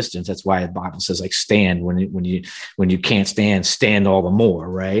resistance. That's why the Bible says, like, stand when you can't stand all the more,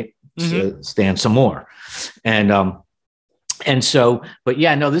 right? Mm-hmm. So stand some more. And so, but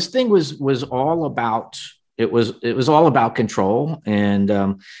yeah, no, this thing was all about, it was all about control. And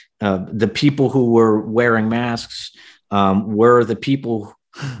the people who were wearing masks were the people,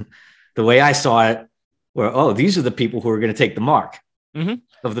 the way I saw it, were, these are the people who are going to take the mark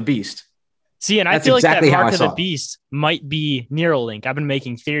of the beast. See, and that's I feel exactly like that mark of the beast might be Neuralink. I've been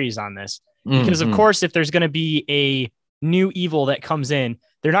making theories on this because, of course, if there's going to be a new evil that comes in,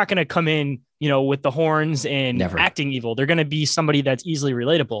 they're not going to come in, with the horns and acting evil. They're going to be somebody that's easily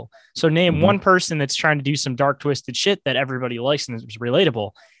relatable. So name one person that's trying to do some dark, twisted shit that everybody likes and is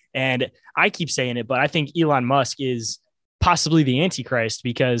relatable. And I keep saying it, but I think Elon Musk is possibly the Antichrist,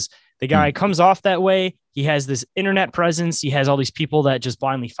 because the guy comes off that way. He has this internet presence. He has all these people that just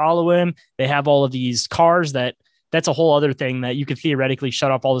blindly follow him. They have all of these cars that's a whole other thing that you could theoretically shut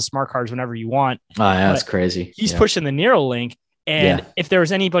off all the smart cars whenever you want. Oh, yeah, that's crazy. He's pushing the Neuralink. And if there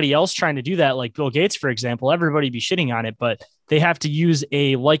was anybody else trying to do that, like Bill Gates, for example, everybody'd be shitting on it. But they have to use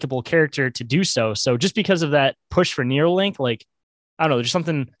a likable character to do so. So just because of that push for Neuralink, like, I don't know, there's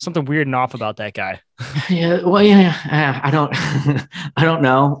something weird and off about that guy. Yeah. Well, yeah, I don't, I don't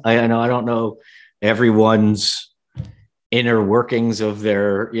know. I don't know everyone's inner workings of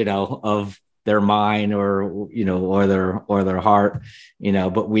their, of their mind or their heart,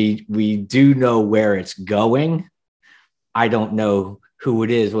 but we do know where it's going. I don't know who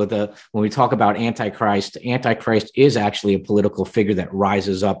it is. When we talk about Antichrist is actually a political figure that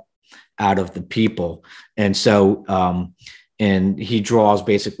rises up out of the people. And so, and he draws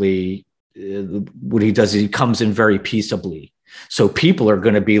basically what he does is he comes in very peaceably. So people are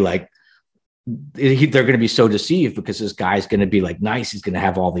going to be like, they're going to be so deceived because this guy's going to be like nice. He's going to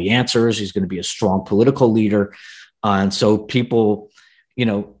have all the answers. He's going to be a strong political leader. And so people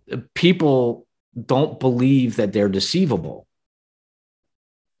don't believe that they're deceivable.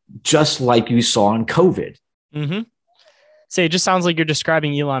 Just like you saw in COVID. Mm-hmm. Say, it just sounds like you're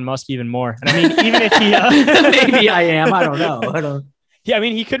describing Elon Musk even more. And I mean, even if he, maybe I am, I don't know. Yeah, I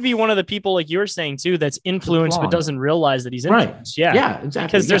mean, he could be one of the people, like you were saying too, that's influenced but doesn't realize that he's influenced. Right. Yeah, exactly.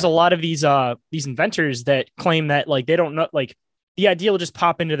 Because there's a lot of these inventors that claim that like they don't know, like the idea will just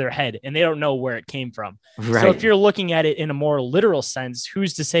pop into their head and they don't know where it came from. Right. So if you're looking at it in a more literal sense,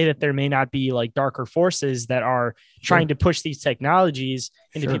 who's to say that there may not be like darker forces that are trying to push these technologies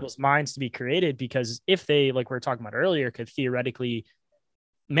into people's minds to be created? Because if they, like we were talking about earlier, could theoretically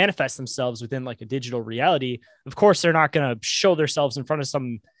manifest themselves within like a digital reality, of course they're not going to show themselves in front of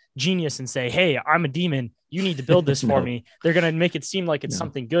some genius and say, hey, I'm a demon, you need to build this for me. They're going to make it seem like it's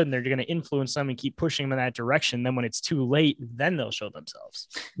something good, and they're going to influence them and keep pushing them in that direction. Then when it's too late, then they'll show themselves.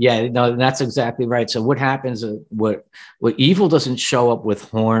 Yeah, no, that's exactly right. So what happens, what evil doesn't show up with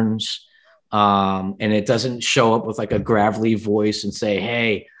horns, and it doesn't show up with like a gravelly voice and say,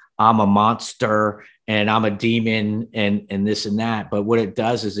 hey, I'm a monster and I'm a demon and this and that. But what it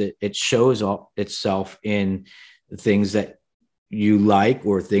does is it shows itself in things that you like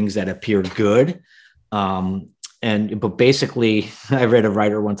or things that appear good. But basically, I read a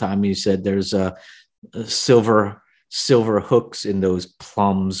writer one time, he said there's a silver hooks in those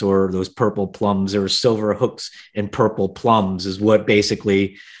plums, or those purple plums, or silver hooks in purple plums is what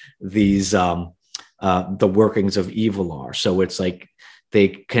basically these the workings of evil are. So it's like they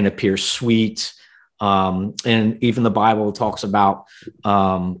can appear sweet. And even the Bible talks about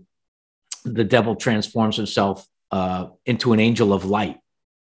the devil transforms himself into an angel of light.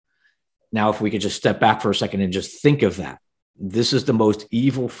 Now, if we could just step back for a second and just think of that, this is the most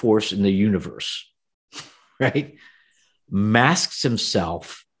evil force in the universe, right? Masks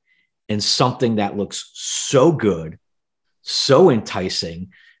himself in something that looks so good, so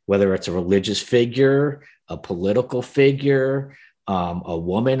enticing, whether it's a religious figure, a political figure, a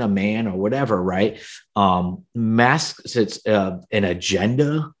woman, a man, or whatever, right? Masks an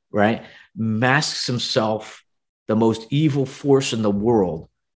agenda, right? Masks himself, the most evil force in the world,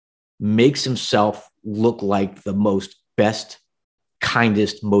 makes himself look like the most best,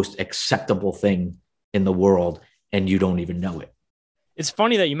 kindest, most acceptable thing in the world, and you don't even know it. It's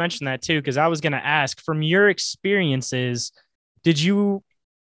funny that you mentioned that too, because I was going to ask, from your experiences, did you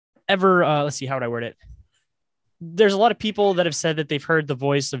ever, let's see, how would I word it? There's a lot of people that have said that they've heard the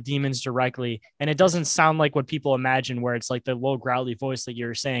voice of demons directly, and it doesn't sound like what people imagine, where it's like the low growly voice that you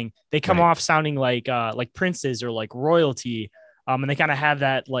were saying. They come off sounding like princes or like royalty. And they kind of have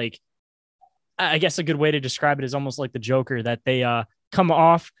that, like, I guess a good way to describe it is almost like the Joker, that they come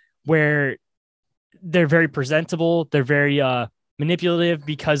off where they're very presentable. They're very manipulative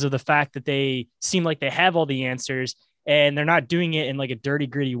because of the fact that they seem like they have all the answers, and they're not doing it in like a dirty,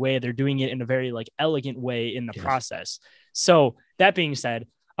 gritty way. They're doing it in a very like elegant way in the process. So that being said,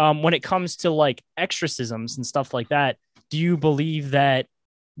 when it comes to like exorcisms and stuff like that, do you believe that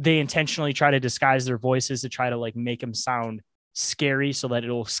they intentionally try to disguise their voices to try to like make them sound scary so that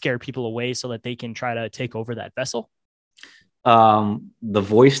it'll scare people away so that they can try to take over that vessel? The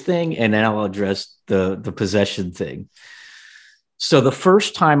voice thing, and then I'll address the possession thing. So the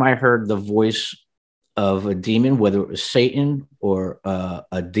first time I heard the voice of a demon, whether it was Satan or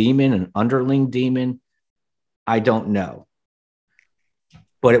a demon, an underling demon, I don't know.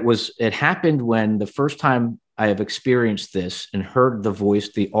 But it happened when the first time I have experienced this and heard the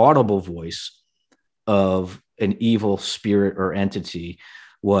voice, the audible voice of an evil spirit or entity,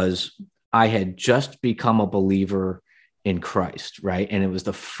 was I had just become a believer in Christ, right? And it was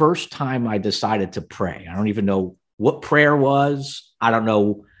the first time I decided to pray. I don't even know what prayer was. I don't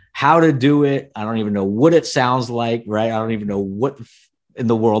know how to do it. I don't even know what it sounds like, right? I don't even know what in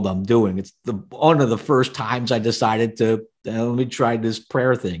the world I'm doing. It's one of the first times I decided to let me try this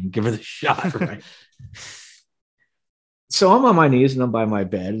prayer thing, give it a shot, right? so I'm on my knees and I'm by my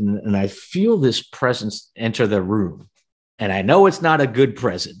bed, and I feel this presence enter the room. And I know it's not a good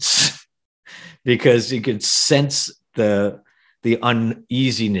presence because you can sense the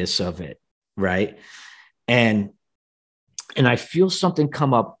uneasiness of it, right? And I feel something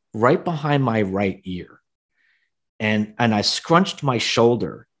come up right behind my right ear. And I scrunched my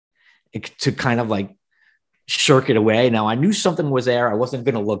shoulder to kind of like shirk it away. Now I knew something was there. I wasn't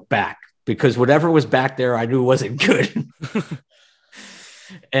going to look back because whatever was back there, I knew wasn't good.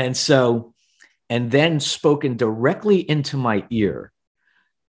 And then spoken directly into my ear,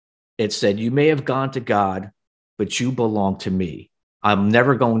 it said, "You may have gone to God, but you belong to me. I'm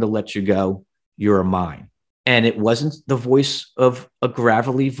never going to let you go. You're mine." And it wasn't the voice of a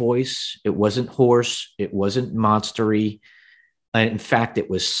gravelly voice. It wasn't hoarse. It wasn't monstery. In fact, it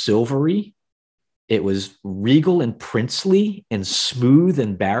was silvery. It was regal and princely and smooth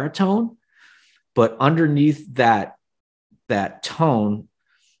and baritone. But underneath that tone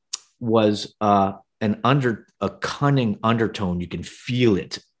was a cunning undertone. You can feel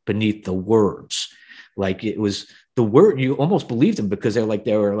it beneath the words. Like it was the word, you almost believed them because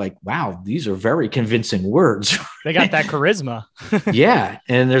they were like, wow, these are very convincing words. They got that charisma. Yeah.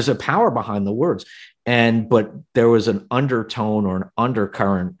 And there's a power behind the words. But there was an undertone or an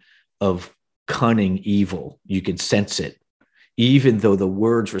undercurrent of cunning evil. You could sense it, even though the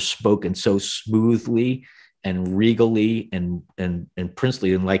words were spoken so smoothly and regally and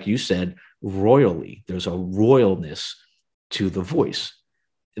princely. And like you said, royally, there's a royalness to the voice,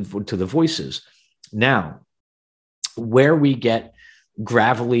 to the voices. Now, where we get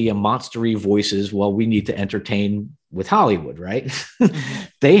gravelly and monstery voices, well, we need to entertain with Hollywood, right? Mm-hmm.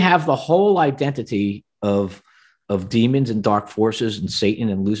 They have the whole identity of demons and dark forces and Satan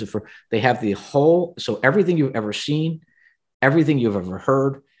and Lucifer. They have the whole, so everything you've ever seen, everything you've ever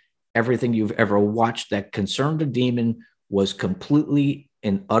heard, everything you've ever watched that concerned a demon was completely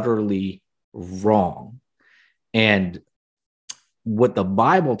and utterly wrong. And what the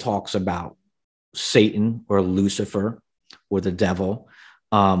Bible talks about Satan or Lucifer or the devil,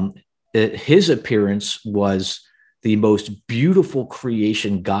 his appearance was the most beautiful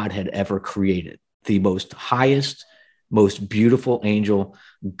creation God had ever created, the most highest, most beautiful angel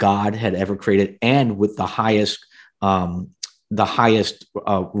God had ever created, and with the highest realm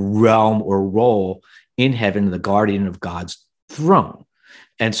or role in heaven, the guardian of God's throne.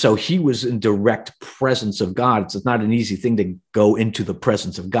 And so he was in direct presence of God. It's not an easy thing to go into the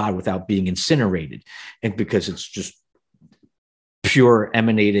presence of God without being incinerated, and because it's just pure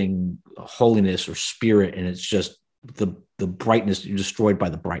emanating holiness or spirit, and it's just the brightness, you're destroyed by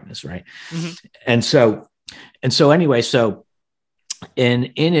the brightness, right? Mm-hmm. And so anyway, so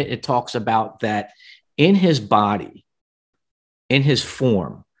in it talks about that in his body, in his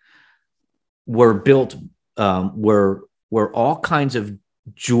form, were built were all kinds of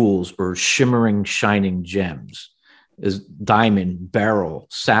jewels or shimmering, shining gems, is diamond, beryl,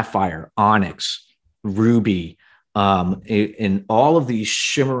 sapphire, onyx, ruby, and all of these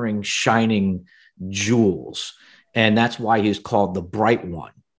shimmering, shining jewels. And that's why he's called the bright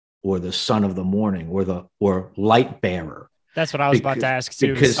one, or the son of the morning, or light bearer. That's what I was about to ask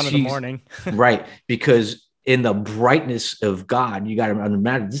too, the son of the morning. Right. Because in the brightness of God, you got to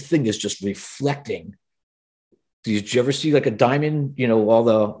imagine this thing is just reflecting. Did you ever see like a diamond,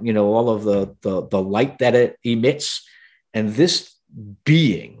 all of the light that it emits? And this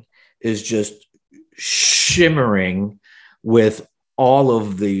being is just shimmering with all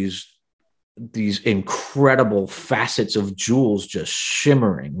of these incredible facets of jewels just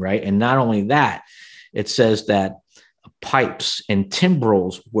shimmering, right? And not only that, it says that pipes and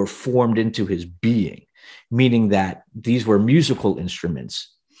timbrels were formed into his being, meaning that these were musical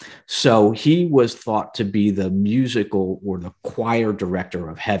instruments. So he was thought to be the musical or the choir director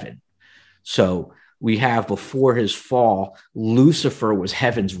of heaven. So we have, before his fall, Lucifer was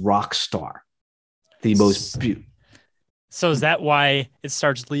heaven's rock star, the most beautiful. So is that why it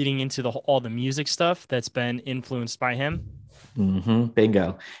starts leading into all the music stuff that's been influenced by him? Mm-hmm,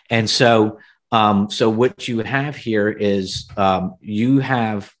 bingo. And so what you have here is you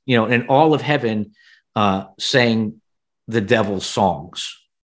have, in all of heaven sang the devil's songs.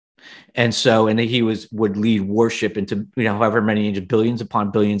 And he would lead worship into, however many angels, billions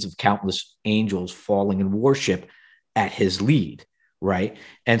upon billions of countless angels falling in worship at his lead, right?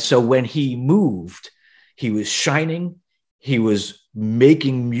 And so when he moved, he was shining. He was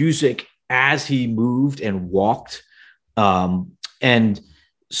making music as he moved and walked. And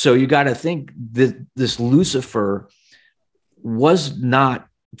so you got to think that this Lucifer was not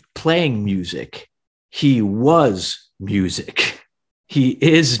playing music. He was music. He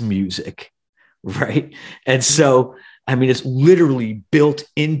is music, right? And so I mean, it's literally built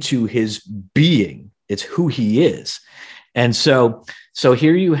into his being. It's who he is. And so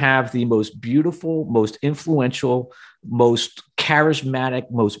here you have the most beautiful, most influential, most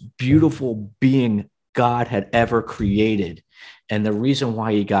charismatic, most beautiful being God had ever created. And the reason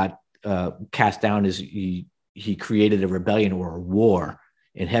why he got cast down is he created a rebellion or a war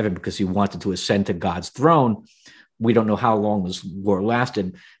in heaven because he wanted to ascend to God's throne. We don't know how long this war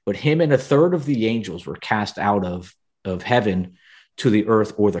lasted, but him and a third of the angels were cast out of heaven to the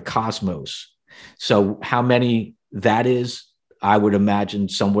earth or the cosmos. So how many that is, I would imagine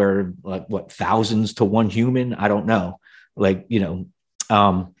somewhere like thousands to one human. I don't know. But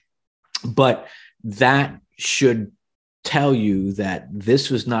that should tell you that this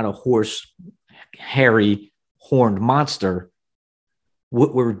was not a horse, hairy, horned monster.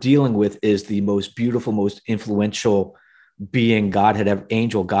 What we're dealing with is the most beautiful, most influential being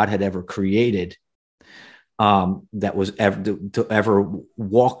angel God had ever created, that was ever to ever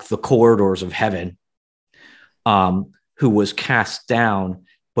walk the corridors of heaven, who was cast down,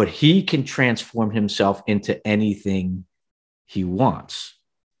 but he can transform himself into anything he wants,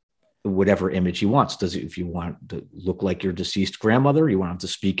 whatever image he wants. If you want to look like your deceased grandmother, you want him to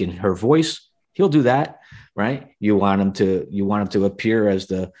speak in her voice, he'll do that, right? You want him to appear as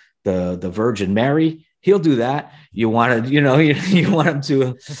the Virgin Mary, he'll do that. You want to, you want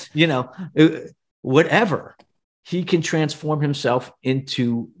him to, whatever. He can transform himself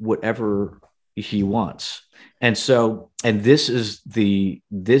into whatever he wants. And this is the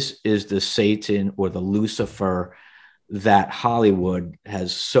Satan or the Lucifer that Hollywood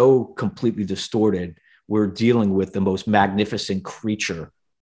has so completely distorted. We're dealing with the most magnificent creature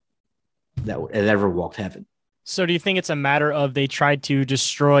that had ever walked heaven. So do you think it's a matter of they tried to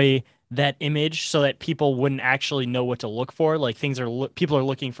destroy that image so that people wouldn't actually know what to look for? Like people are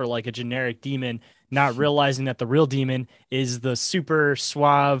looking for like a generic demon, not realizing that the real demon is the super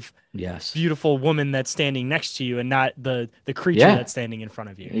suave, beautiful woman that's standing next to you and not the creature that's standing in front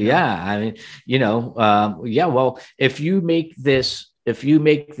of you. Yeah. I mean, well, if you make this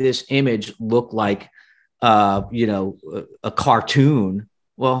image look like, a cartoon,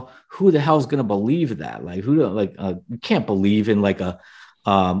 well, who the hell is going to believe that? Like, you can't believe in like a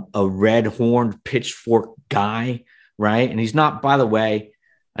red horned pitchfork guy. Right. And he's not, by the way,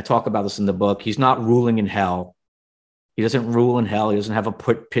 I talk about this in the book. He's not ruling in hell. He doesn't rule in hell. He doesn't have a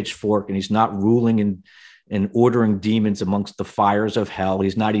pitchfork, and he's not ruling and ordering demons amongst the fires of hell.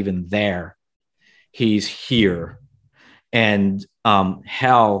 He's not even there. He's here. And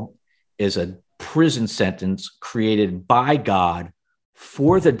hell is a prison sentence created by God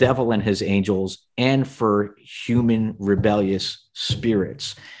for the devil and his angels and for human rebellious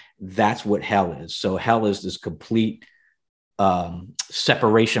spirits. That's what hell is. So hell is this complete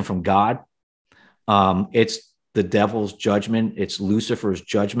separation from God. It's the devil's judgment. It's Lucifer's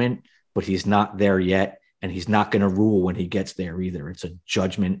judgment, but he's not there yet. And he's not going to rule when he gets there either. It's a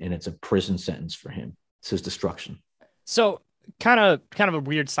judgment and it's a prison sentence for him. It's his destruction. So kind of a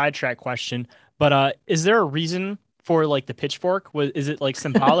weird sidetrack question, but is there a reason for like the pitchfork? Is it like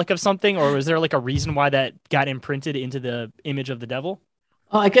symbolic of something, or was there like a reason why that got imprinted into the image of the devil?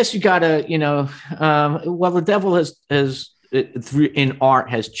 Well, I guess you gotta, the devil has in art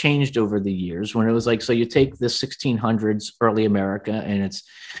has changed over the years. When it was like, so you take the 1600s early America, and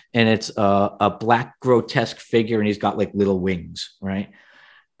it's a black grotesque figure, and he's got like little wings, right?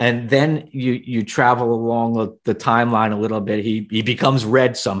 And then you travel along the timeline a little bit. He becomes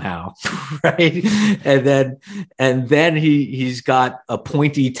red somehow, right? And then he's got a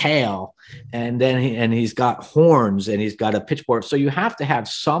pointy tail, and then he's got horns, and he's got a pitchfork. So you have to have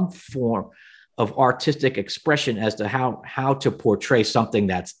some form of artistic expression as to how to portray something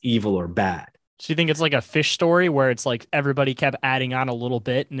that's evil or bad. So you think it's like a fish story where it's like everybody kept adding on a little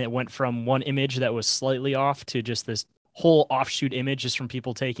bit, and it went from one image that was slightly off to just this whole offshoot image, just from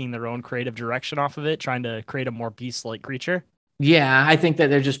people taking their own creative direction off of it, trying to create a more beast-like creature? Yeah, I think that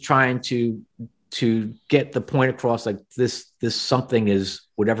they're just trying to get the point across, like this something is,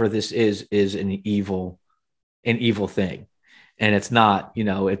 whatever this is an evil thing. And it's not,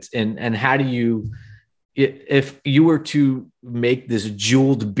 and how do you, if you were to make this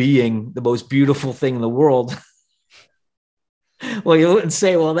jeweled being the most beautiful thing in the world, well, you wouldn't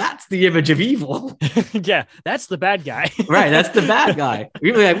say, well, that's the image of evil. Yeah, that's the bad guy. Right, that's the bad guy.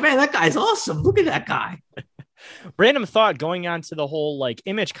 You'd be like, man, that guy's awesome. Look at that guy. Random thought going on to the whole like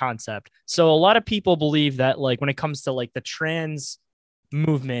image concept. So a lot of people believe that like when it comes to like the trans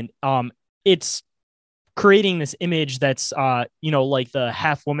movement, it's creating this image that's like the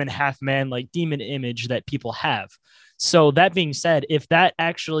half woman, half man, like demon image that people have. So that being said, if that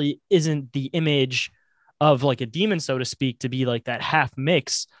actually isn't the image of like a demon, so to speak, to be like that half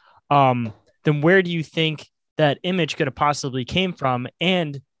mix, then where do you think that image could have possibly came from?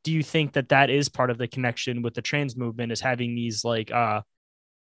 And do you think that that is part of the connection with the trans movement, is having these like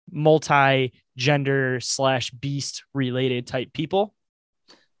multi-gender / beast related type people?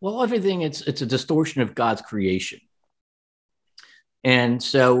 Well, everything, it's a distortion of God's creation. And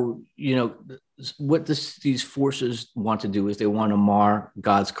so, what these forces want to do is they want to mar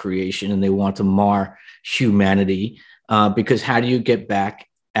God's creation, and they want to mar humanity, because how do you get back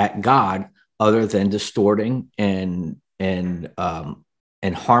at God other than distorting and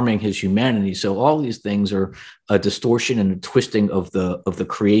harming his humanity? So all these things are a distortion and a twisting of the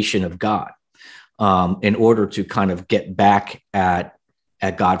creation of God, in order to kind of get back at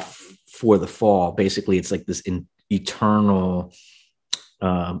God for the fall. Basically, it's like this eternal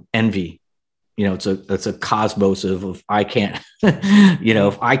envy. It's a cosmos of I can't,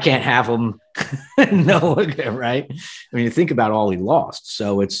 if I can't have him, no, right? I mean, you think about all he lost.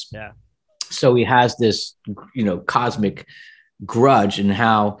 So so he has this, cosmic grudge, and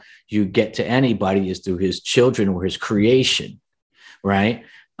how you get to anybody is through his children or his creation, right?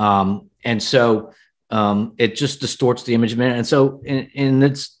 And so it just distorts the image of man. And so,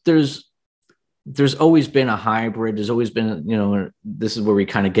 there's always been a hybrid. There's always been, this is where we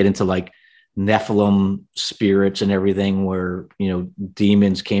kind of get into like Nephilim spirits and everything, where,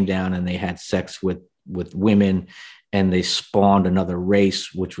 demons came down and they had sex with women, and they spawned another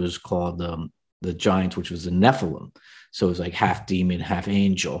race, which was called the giants, which was the Nephilim. So it was like half demon, half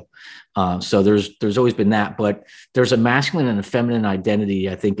angel. So there's always been that, but there's a masculine and a feminine identity,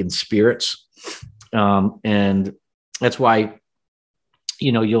 I think, in spirits. And that's why,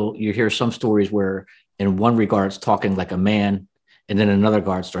 you hear some stories where in one regard it's talking like a man, and then another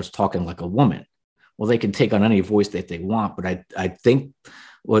regard starts talking like a woman. Well, they can take on any voice that they want, but I think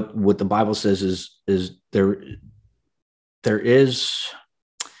what the Bible says is there's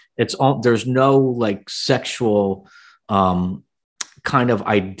no like sexual kind of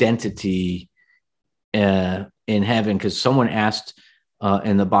identity in heaven, because someone asked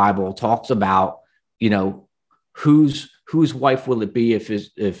in the Bible, talks about, whose wife will it be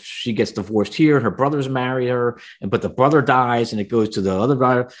if she gets divorced here, her brothers marry her, but the brother dies and it goes to the other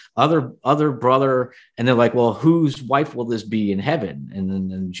brother, and they're like, well, whose wife will this be in heaven? And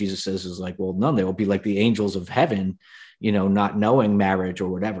then Jesus says, is like, well, none. They will be like the angels of heaven, not knowing marriage or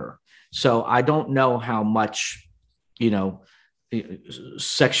whatever. So I don't know how much,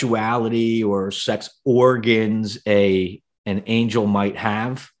 sexuality or sex organs an angel might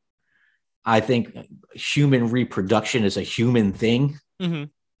have. I think human reproduction is a human thing. Mm-hmm.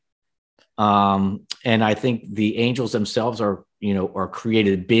 And I think the angels themselves are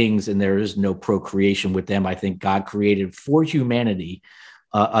created beings, and there is no procreation with them. I think God created for humanity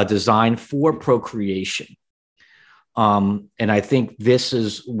a design for procreation. And I think this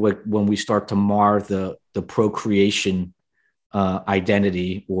is when we start to mar the procreation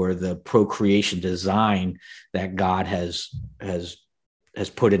identity, or the procreation design that God has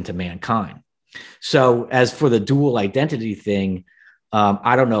put into mankind. So as for the dual identity thing,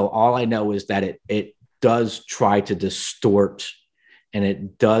 I don't know. All I know is that it does try to distort, and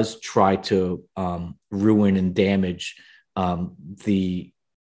it does try to ruin and damage the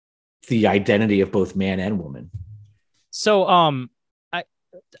identity of both man and woman. So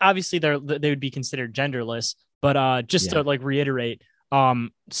obviously they would be considered genderless, but to like reiterate,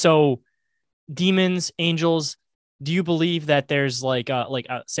 so demons, angels, do you believe that there's like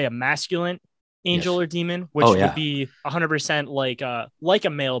say a masculine angel or demon, which would be 100% like a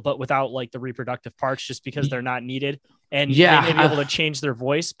male, but without like the reproductive parts, just because they're not needed, and they may be able to change their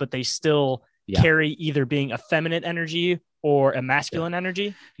voice, but they still carry either being a feminine energy or a masculine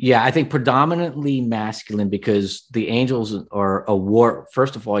energy? Yeah, I think predominantly masculine, because the angels are a war.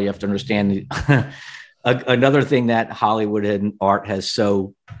 First of all, you have to understand another thing that Hollywood and art has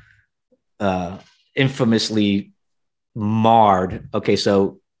so infamously marred. Okay,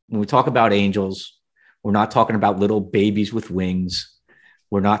 so when we talk about angels, we're not talking about little babies with wings.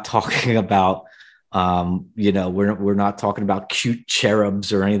 We're not talking about we're not talking about cute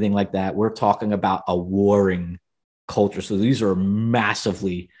cherubs or anything like that. We're talking about a warring culture. So these are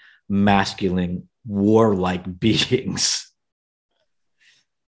massively masculine, warlike beings.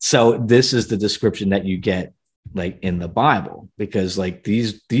 So this is the description that you get like in the Bible, because like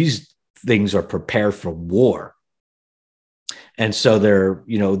these things are prepared for war. And so they're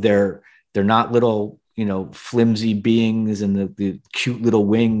not little, flimsy beings and the cute little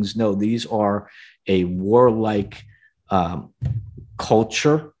wings. No, these are a warlike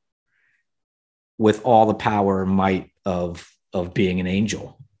culture with all the power and might of being an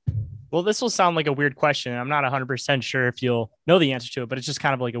angel. Well, this will sound like a weird question. I'm not 100% sure if you'll know the answer to it, but it's just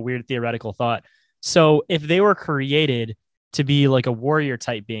kind of like a weird theoretical thought. So if they were created to be like a warrior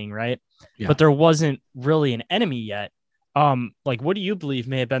type being, right? Yeah. But there wasn't really an enemy yet. Like, what do you believe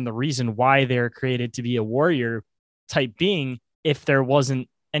may have been the reason why they're created to be a warrior type being if there wasn't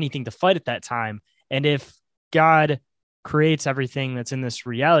anything to fight at that time? And if God creates everything that's in this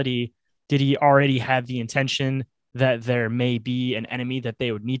reality, did he already have the intention that there may be an enemy that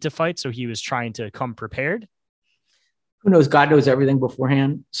they would need to fight? So he was trying to come prepared. Who knows? God knows everything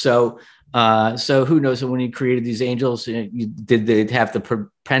beforehand. So who knows when he created these angels, did they have the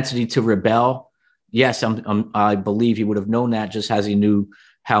propensity to rebel? Yes. I believe he would have known that, just as he knew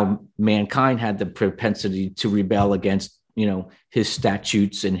how mankind had the propensity to rebel against, his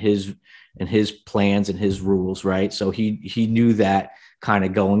statutes and his plans and his rules. Right. So he knew that kind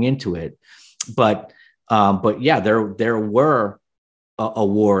of going into it, but yeah, there were a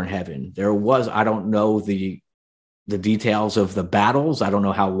war in heaven. There was, I don't know the details of the battles. I don't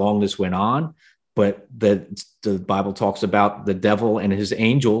know how long this went on, but the Bible talks about the devil and his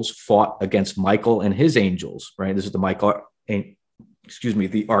angels fought against Michael and his angels, right? This is the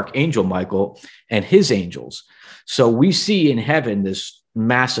archangel Michael and his angels. So we see in heaven this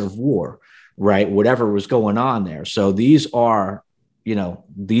massive war, right? Whatever was going on there. So these are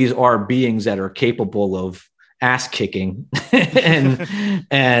beings that are capable of ass kicking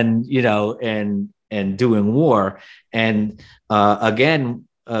and doing war. And again,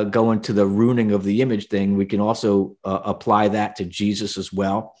 going to the ruining of the image thing, we can also apply that to Jesus as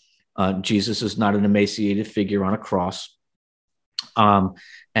well. Jesus is not an emaciated figure on a cross.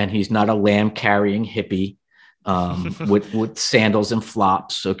 And he's not a lamb carrying hippie with sandals and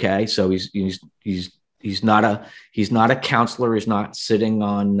flops. Okay. So he's not a counselor. He's not sitting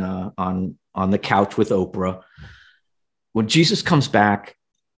on the couch with Oprah. When Jesus comes back,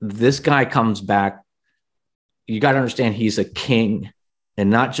 this guy comes back. You got to understand he's a king, and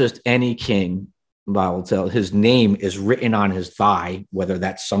not just any king. Bible tells his name is written on his thigh, whether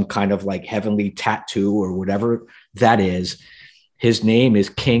that's some kind of like heavenly tattoo or whatever that is. His name is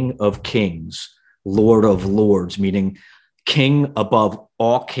King of Kings, Lord of Lords, meaning king above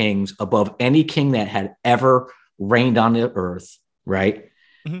all kings, above any king that had ever reigned on the earth, right?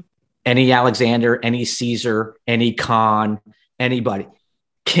 Mm-hmm. Any Alexander, any Caesar, any Khan, anybody.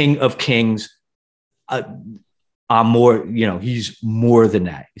 King of Kings. He's more than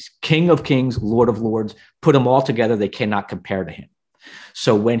that. He's King of Kings, Lord of Lords. Put them all together, they cannot compare to him.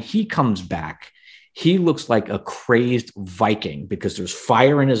 So when he comes back, he looks like a crazed Viking because there's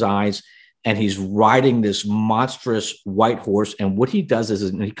fire in his eyes, and he's riding this monstrous white horse. And what he does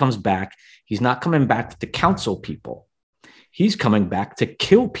is when he comes back, he's not coming back to counsel people. He's coming back to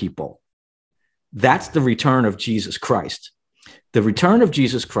kill people. That's the return of Jesus Christ. The return of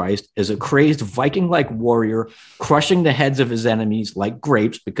Jesus Christ is a crazed Viking-like warrior crushing the heads of his enemies like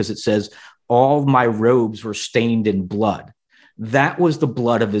grapes, because it says, all my robes were stained in blood. That was the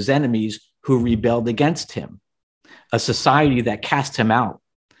blood of his enemies who rebelled against him. A society that cast him out.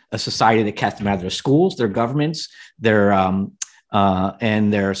 A society that cast him out of their schools, their governments, and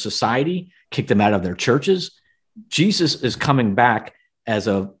their society, kicked them out of their churches. Jesus is coming back as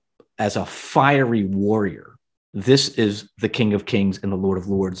a fiery warrior. This is the King of Kings and the Lord of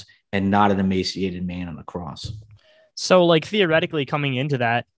Lords, and not an emaciated man on the cross. So, like, theoretically coming into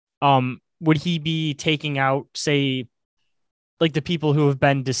that, would he be taking out, say, like the people who have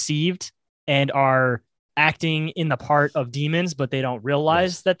been deceived and are acting in the part of demons, but they don't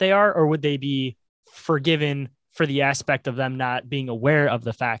realize that they are? Or would they be forgiven for the aspect of them not being aware of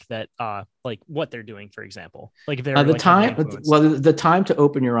the fact that, like, what they're doing, for example? Like, if they're the time to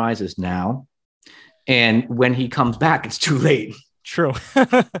open your eyes is now. And when he comes back, it's too late. True.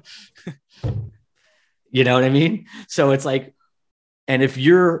 You know what I mean? So it's like, and if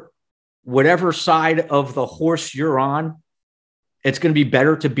you're whatever side of the horse you're on, it's going to be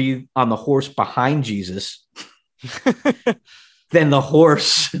better to be on the horse behind Jesus than the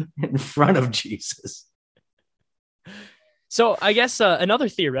horse in front of Jesus. So I guess another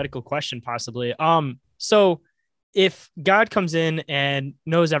theoretical question, possibly. So if God comes in and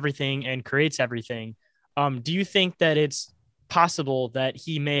knows everything and creates everything, do you think that it's possible that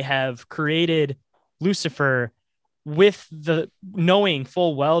he may have created Lucifer with the knowing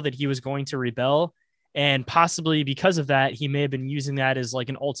full well that he was going to rebel, and possibly because of that, he may have been using that as like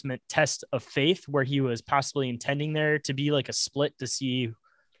an ultimate test of faith, where he was possibly intending there to be like a split to see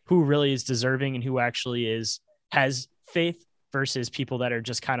who really is deserving and who actually has faith versus people that are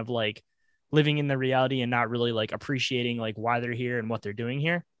just kind of like living in the reality and not really like appreciating like why they're here and what they're doing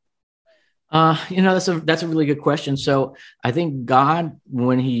here? That's a really good question. So I think God,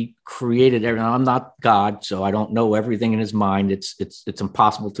 when he created everything, I'm not God, so I don't know everything in his mind. It's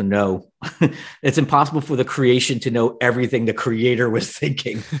impossible to know. It's impossible for the creation to know everything the creator was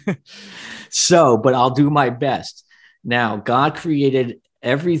thinking. So, but I'll do my best. Now, God created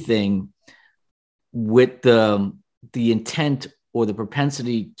everything with the intent or the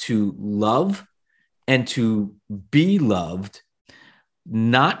propensity to love and to be loved,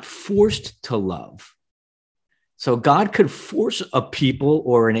 not forced to love. So God could force a people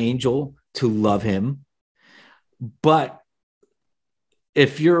or an angel to love him. But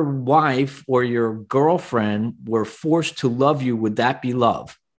if your wife or your girlfriend were forced to love you, would that be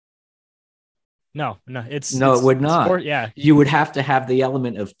love? No, it would not. Yeah. You would have to have the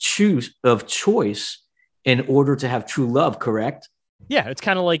element of choice in order to have true love, correct? Yeah. It's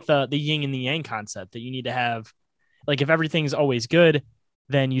kind of like the yin and the yang concept that you need to have. Like if everything's always good,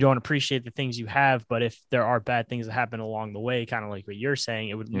 then you don't appreciate the things you have. But if there are bad things that happen along the way, kind of like what you're saying,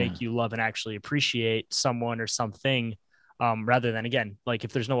 it would make you love and actually appreciate someone or something, rather than, again, like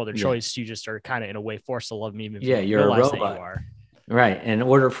if there's no other choice, you just are kind of in a way forced to love me. Even if you're a robot. That you are. Right. In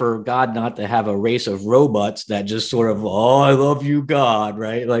order for God not to have a race of robots that just sort of, oh, I love you, God.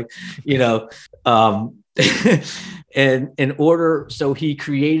 Right. Like, and in order, so he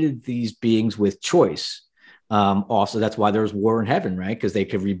created these beings with choice. Also, that's why there's war in heaven, right? Because they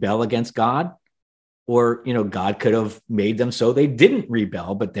could rebel against God, or, God could have made them so they didn't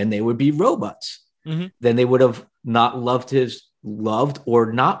rebel, but then they would be robots. Mm-hmm. Then they would have not loved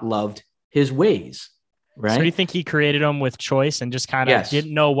or not loved his ways. Right. So do you think he created them with choice and just kind of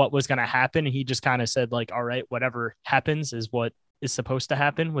didn't know what was going to happen? And he just kind of said like, all right, whatever happens is what is supposed to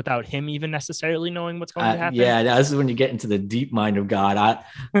happen, without him even necessarily knowing what's going to happen? Yeah, this is when you get into the deep mind of God.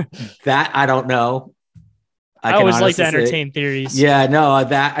 I don't know. I always like to entertain theories. Yeah, no,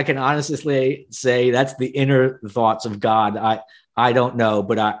 that I can honestly say that's the inner thoughts of God. I don't know,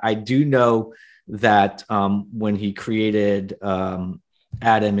 but I do know that when he created Adam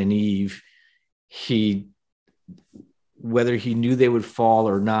and Eve, whether he knew they would fall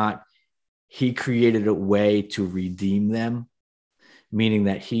or not, he created a way to redeem them, meaning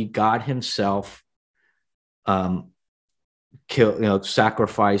that God himself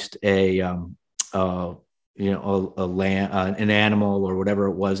sacrificed a lamb, an animal or whatever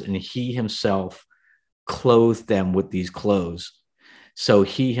it was, and he himself clothed them with these clothes. So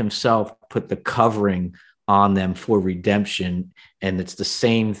he himself put the covering on them for redemption, and it's the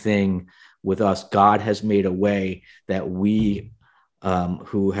same thing with us. God has made a way that we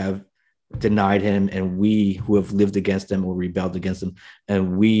who have denied him, and we who have lived against him or rebelled against him,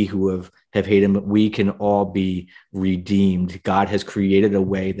 and we who have hated him, we can all be redeemed. God has created a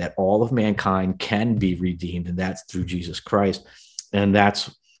way that all of mankind can be redeemed, and that's through Jesus Christ. And that's,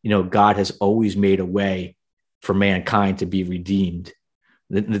 God has always made a way for mankind to be redeemed.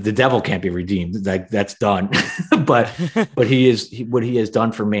 The devil can't be redeemed. That's done. but what he has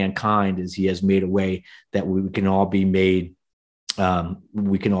done for mankind is he has made a way that we can all be made,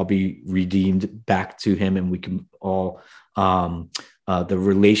 we can all be redeemed back to him, and we can all, the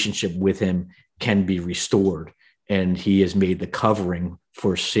relationship with him can be restored. And he has made the covering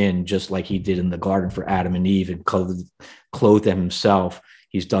for sin, just like he did in the garden for Adam and Eve, and clothed them himself.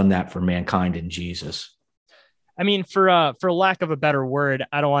 He's done that for mankind in Jesus. I mean, for lack of a better word,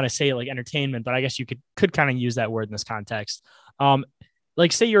 I don't want to say like entertainment, but I guess you could kind of use that word in this context.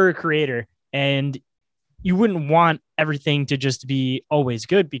 Like say you're a creator and you wouldn't want everything to just be always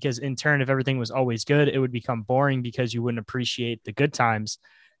good, because in turn, if everything was always good, it would become boring because you wouldn't appreciate the good times.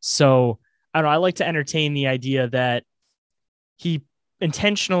 So I don't know. I like to entertain the idea that he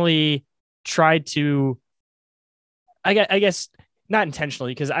intentionally tried to, I guess, not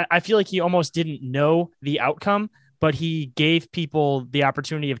intentionally, because I feel like he almost didn't know the outcome, but he gave people the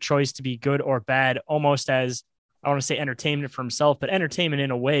opportunity of choice to be good or bad, almost as, I want to say entertainment for himself, but entertainment in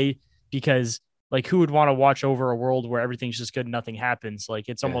a way, because like who would want to watch over a world where everything's just good and nothing happens? Like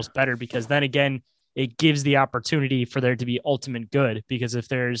it's almost better, because then again, it gives the opportunity for there to be ultimate good, because if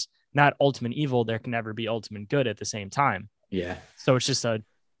there's not ultimate evil, there can never be ultimate good at the same time. Yeah. So it's just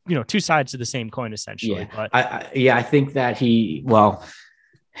two sides to the same coin, essentially. Yeah. But I think that he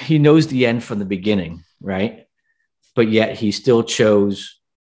knows the end from the beginning, right? But yet he still chose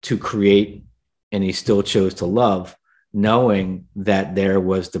to create, and he still chose to love, knowing that there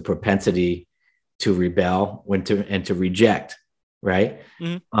was the propensity to rebel and to reject, right?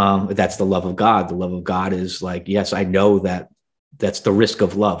 Mm-hmm. That's the love of God. The love of God is like, yes, I know that's the risk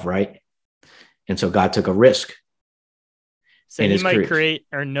of love, right? And so God took a risk. So he might create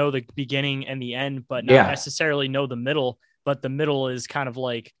or know the beginning and the end, but not necessarily know the middle. But the middle is kind of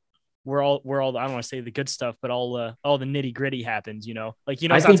like where all I don't want to say the good stuff, but all the nitty gritty happens, like, I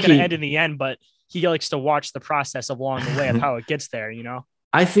how it's think going to end in the end, but he likes to watch the process along the way of how it gets there,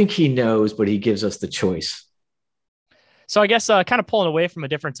 I think he knows, but he gives us the choice. So I guess kind of pulling away from a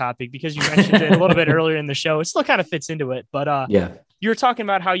different topic, because you mentioned it a little bit earlier in the show, it still kind of fits into it, but yeah. You were talking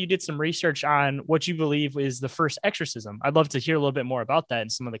about how you did some research on what you believe is the first exorcism. I'd love to hear a little bit more about that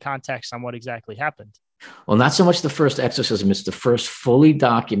and some of the context on what exactly happened. Well, not so much the first exorcism. It's the first fully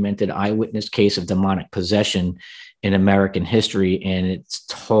documented eyewitness case of demonic possession in American history. And it's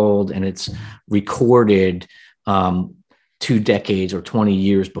told and it's recorded 2 decades or 20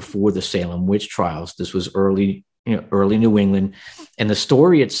 years before the Salem witch trials. This was early New England. And the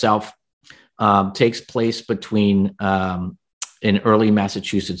story itself takes place between in early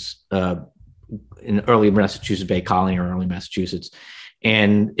Massachusetts, Bay Colony or early Massachusetts.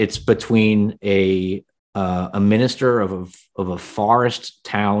 And it's between a minister of a forest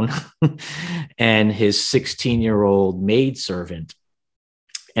town and his 16-year-old maidservant.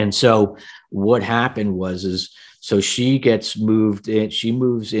 And so what happened so she gets moved in. She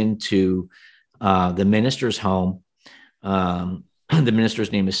moves into the minister's home. The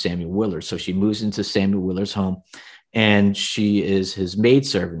minister's name is Samuel Willard. So she moves into Samuel Willard's home, and she is his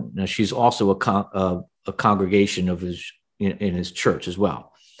maidservant. Now she's also a congregation of his in his church as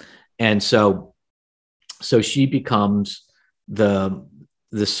well. And so she becomes the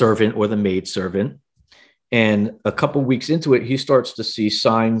servant or the maidservant. And a couple of weeks into it, he starts to see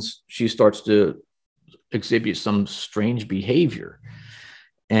signs. She starts to exhibit some strange behavior,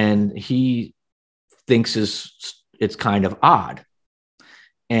 and he thinks it's kind of odd.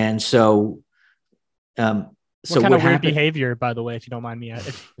 And so, what kind of weird behavior, by the way, if you don't mind me,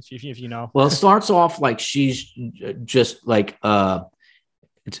 if you know? Well, it starts off like she's just like,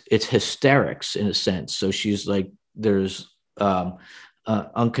 it's hysterics in a sense. So she's like, there's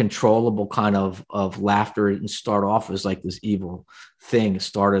uncontrollable kind of laughter, and start off as like this evil thing. It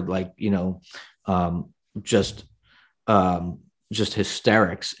started like, just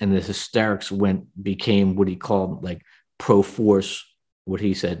hysterics, and the hysterics became what he called like pro force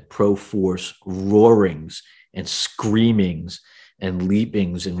roarings and screamings and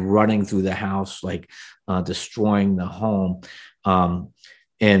leapings and running through the house, like destroying the home.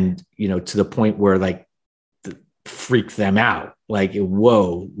 And, to the point where like freak them out, like,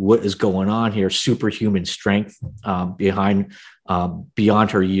 whoa, what is going on here? Superhuman strength beyond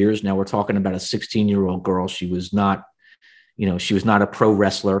her years. Now we're talking about a 16-year-old girl. She was not a pro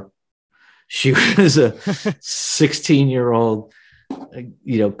wrestler. She was a 16-year-old,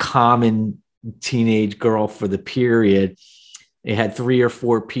 common teenage girl for the period. They had 3 or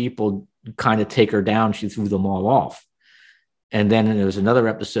 4 people kind of take her down. She threw them all off. And then there was another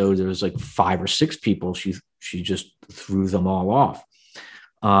episode. There was like 5 or 6 people. She just threw them all off.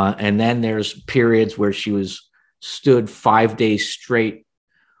 And then there's periods where she stood 5 days straight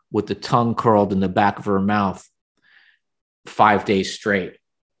with the tongue curled in the back of her mouth, 5 days straight.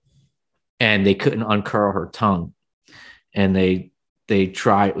 And they couldn't uncurl her tongue. And they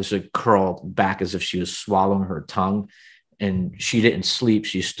tried, it was like curled back as if she was swallowing her tongue. And she didn't sleep.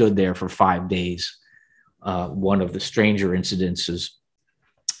 She stood there for 5 days. One of the stranger incidences.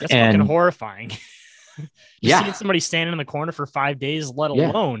 That's fucking horrifying. Yeah. Seeing somebody standing in the corner for 5 days, let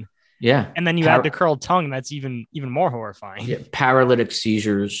alone. Yeah. And then you add the curled tongue. That's even more horrifying. Yeah. Paralytic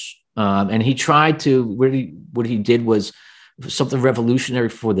seizures. And he tried to, what he did was something revolutionary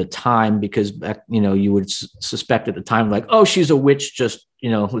for the time, because back, you would suspect at the time, like, oh, she's a witch, just,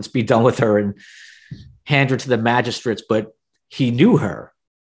 let's be done with her and hand her to the magistrates. But he knew her.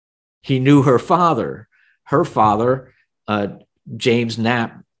 He knew her father. Her father, James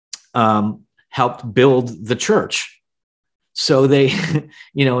Knapp, helped build the church. So they,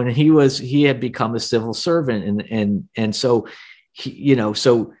 and he had become a civil servant. And so,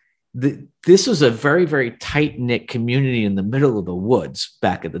 this was a very, very tight knit community in the middle of the woods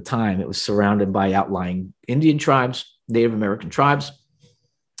back at the time. It was surrounded by outlying Indian tribes, Native American tribes.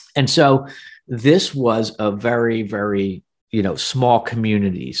 And so this was a very, very, small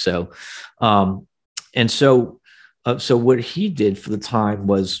community. So, so what he did for the time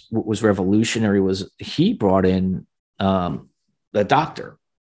what was revolutionary was he brought in a doctor,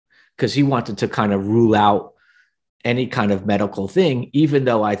 because he wanted to kind of rule out any kind of medical thing, even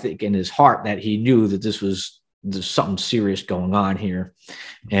though I think in his heart that he knew that there's something serious going on here.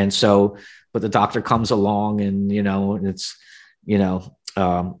 And so, but the doctor comes along and, and it's,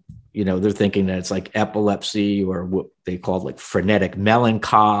 they're thinking that it's like epilepsy, or what they call like frenetic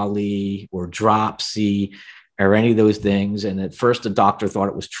melancholy or dropsy, or any of those things. And at first the doctor thought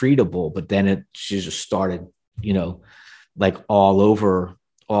it was treatable, but then she just started, like all over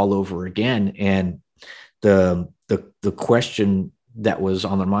all over again. And the question that was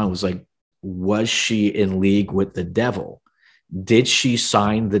on their mind was like, was she in league with the devil? Did she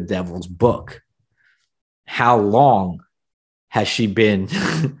sign the devil's book? How long has she been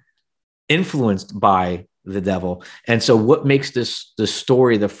influenced by the devil? And so what makes this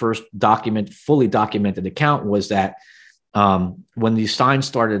story the first fully documented account was that when these signs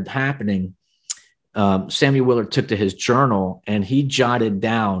started happening, Samuel Willard took to his journal and he jotted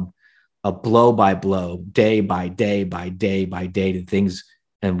down a blow by blow, day by day by day by day, to things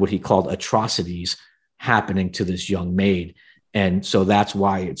and what he called atrocities happening to this young maid. And so that's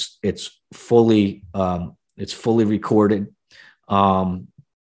why it's fully recorded. And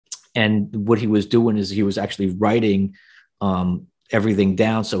what he was doing is he was actually writing everything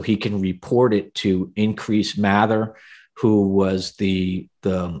down so he can report it to Increase Mather, who was the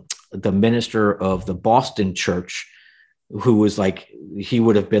minister of the Boston church, who was like, he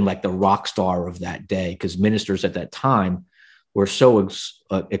would have been like the rock star of that day, because ministers at that time were so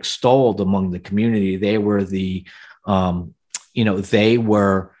extolled among the community. They were they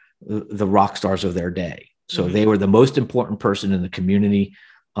were the rock stars of their day. So they were the most important person in the community.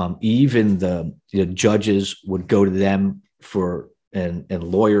 Even the judges would go to them and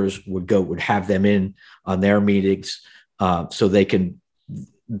lawyers would have them in on their meetings, so they could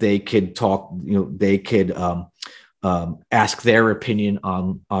talk. They could ask their opinion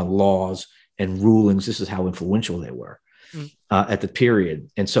on laws and rulings. This is how influential they were at the period,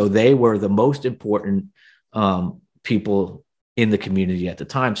 and so they were the most important people in the community at the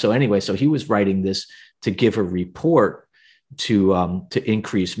time. So anyway, so he was writing this to give a report to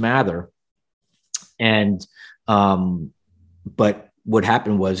Increase Mather. And but what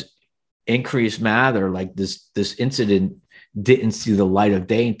happened was Increase Mather, like this incident didn't see the light of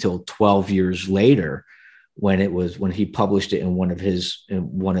day until 12 years later, when he published it in one of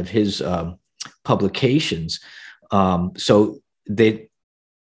his publications. So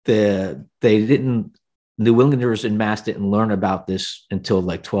New Englanders en masse didn't learn about this until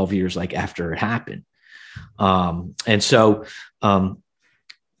like 12 years like after it happened. And so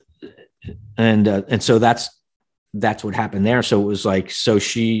that's what happened there. So it was like, so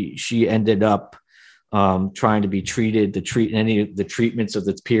she ended up trying to be treated. Any of the treatments of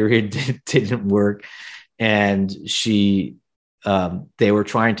the period didn't work, and they were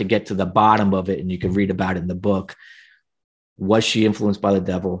trying to get to the bottom of it. And you can read about it in the book. Was she influenced by the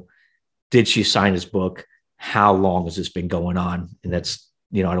devil? Did she sign his book? How long has this been going on? And that's,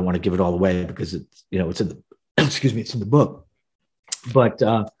 I don't want to give it all away because it's in the, it's in the book, but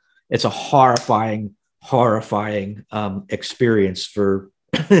it's a horrifying experience for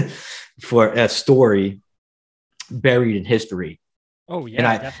a story buried in history. Oh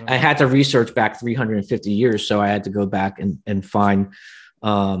yeah. And I had to research back 350 years. So I had to go back and find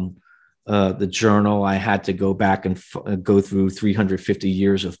the journal. I had to go back and go through 350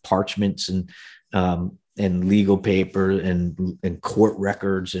 years of parchments and legal paper and court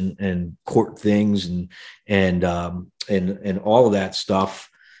records and court things and all of that stuff.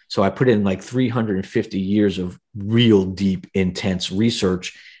 So I put in like 350 years of real deep, intense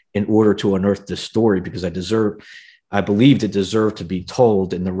research in order to unearth this story, because I believed it deserved to be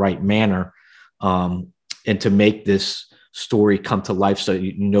told in the right manner, and to make this story come to life. So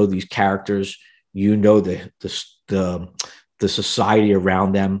these characters, the society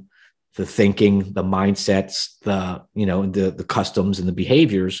around them, the thinking, the mindsets, the customs and the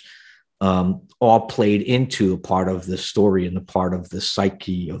behaviors, all played into a part of the story and the part of the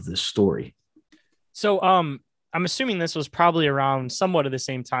psyche of this story. So I'm assuming this was probably around somewhat at the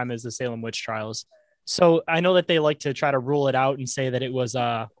same time as the Salem witch trials. So I know that they like to try to rule it out and say that it was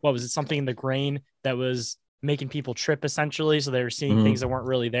something in the grain that was making people trip, essentially. So they were seeing things that weren't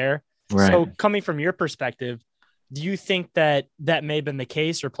really there. Right. So coming from your perspective, do you think that may have been the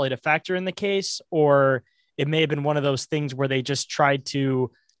case or played a factor in the case, or it may have been one of those things where they just tried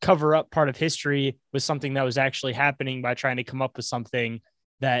to cover up part of history with something that was actually happening by trying to come up with something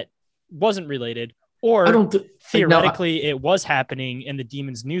that wasn't related? Or theoretically, it was happening and the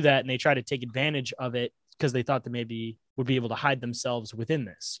demons knew that and they tried to take advantage of it because they thought that maybe would be able to hide themselves within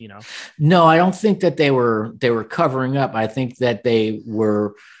this, No, I don't think that they were covering up. I think that they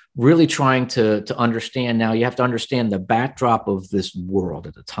were really trying to understand. Now you have to understand the backdrop of this world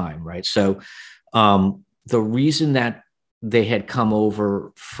at the time, right? So the reason that they had come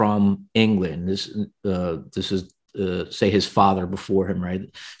over from England, this is say his father before him, right?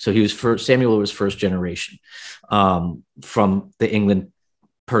 So Samuel was first generation from the England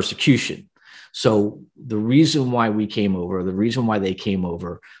persecution. So the reason why they came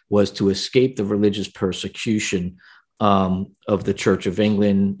over was to escape the religious persecution of the Church of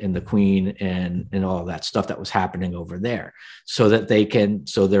England and the Queen and all that stuff that was happening over there, so that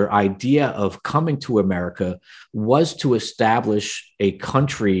so their idea of coming to America was to establish a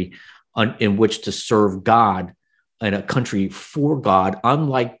country in which to serve God, and a country for God,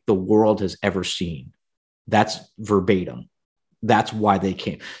 unlike the world has ever seen. That's verbatim. That's why they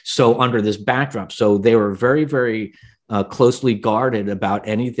came. So under this backdrop, so they were very, very closely guarded about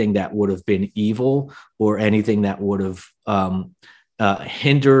anything that would have been evil or anything that would have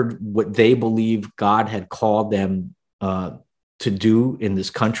hindered what they believe God had called them to do in this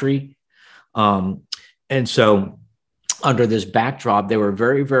country. And so under this backdrop, they were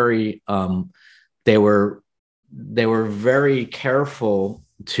very, very, they were very careful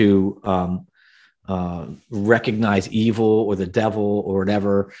to recognize evil or the devil or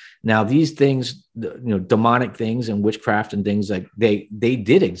whatever. Now, these things, demonic things and witchcraft and things, like they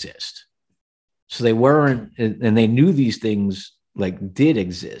did exist. So they weren't, and they knew these things like did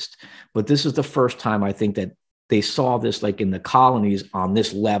exist. But this is the first time I think that they saw this like in the colonies on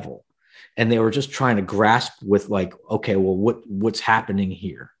this level. And they were just trying to grasp with like, okay, well, what's happening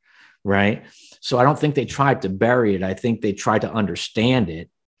here? Right. So I don't think they tried to bury it. I think they tried to understand it.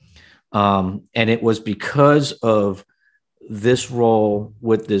 And it was because of this role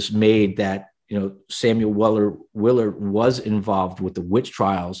with this maid that, Samuel Willard was involved with the witch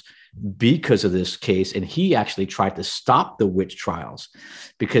trials because of this case. And he actually tried to stop the witch trials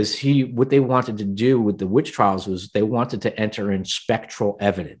because what they wanted to do with the witch trials was they wanted to enter in spectral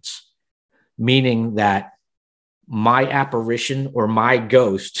evidence, meaning that my apparition or my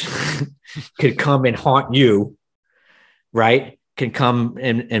ghost could come and haunt you, right? Can come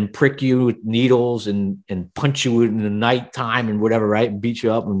and prick you with needles and punch you in the nighttime and whatever, right? And beat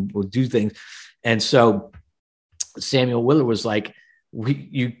you up and will do things. And so Samuel Willard was like,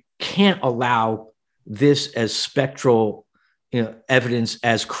 you can't allow this as spectral evidence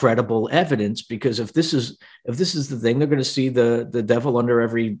as credible evidence, because if this is the thing, they're going to see the devil under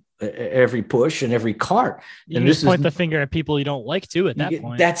every push and every cart. You can just point the finger at people you don't like too at that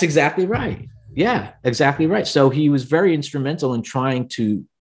point. That's exactly right. Yeah, exactly right. So he was very instrumental in trying to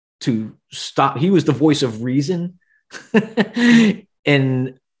stop. He was the voice of reason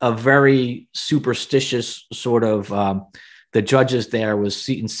in a very superstitious sort of, the judges there was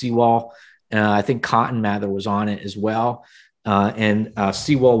Seton Sewall. I think Cotton Mather was on it as well. And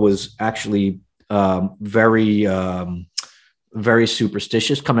Sewall was actually very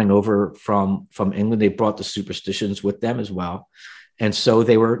superstitious coming over from England. They brought the superstitions with them as well. And so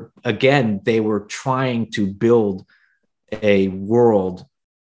they were trying to build a world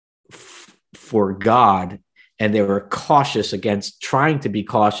for God, and they were trying to be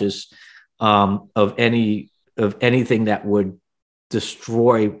cautious of anything that would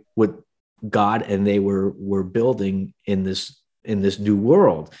destroy what God and they were building in this new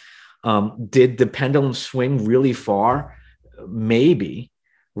world. Did the pendulum swing really far? Maybe,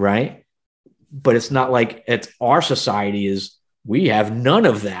 right? But it's not like our society is. We have none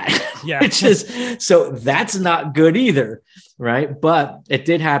of that. Yeah. So that's not good either. Right. But it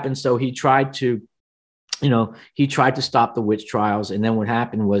did happen. So he tried to stop the witch trials. And then what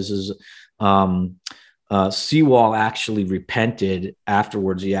happened was Sewall actually repented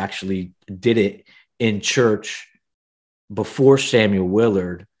afterwards. He actually did it in church before Samuel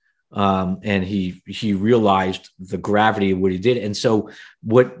Willard. And he realized the gravity of what he did. And so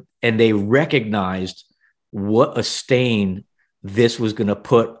they recognized what a stain this was going to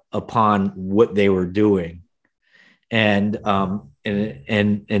put upon what they were doing. And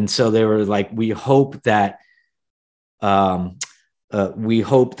so they were like, we hope that an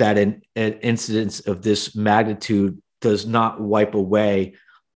incident of this magnitude does not wipe away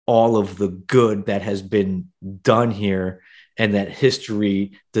all of the good that has been done here, and that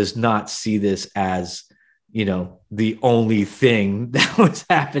history does not see this as, the only thing that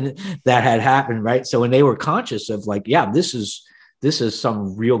had happened. Right. So when they were conscious of like, yeah, this is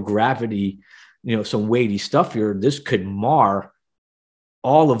some real gravity, some weighty stuff here. This could mar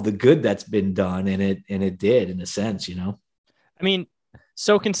all of the good that's been done. And it did, in a sense, I mean,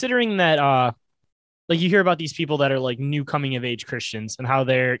 so considering that, like you hear about these people that are like new coming of age Christians and how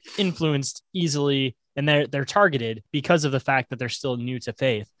they're influenced easily and they're targeted because of the fact that they're still new to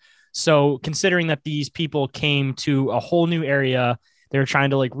faith. So considering that these people came to a whole new area, they're trying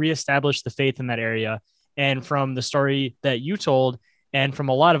to like reestablish the faith in that area. And from the story that you told, and from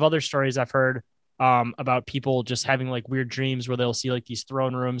a lot of other stories I've heard about people just having like weird dreams where they'll see like these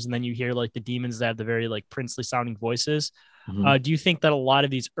throne rooms, and then you hear like the demons that have the very like princely sounding voices. Mm-hmm. Do you think that a lot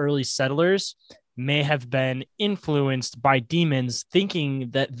of these early settlers may have been influenced by demons, thinking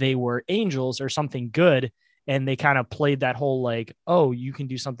that they were angels or something good, And they kind of played that whole like, oh, you can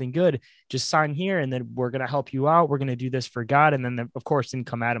do something good. Just sign here and then we're going to help you out. We're going to do this for God. And then, of course, didn't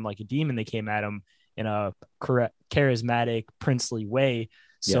come at him like a demon. They came at him in a correct, charismatic, princely way.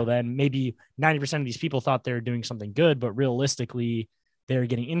 So then maybe 90% of these people thought they were doing something good, but realistically, they're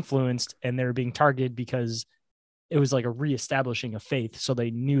getting influenced and they're being targeted because it was like a reestablishing of faith. So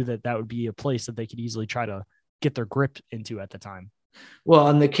they knew that that would be a place that they could easily try to get their grip into at the time. Well,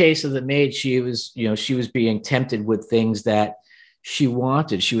 in the case of the maid, she was being tempted with things that she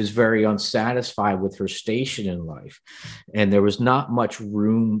wanted. She was very unsatisfied with her station in life. And there was not much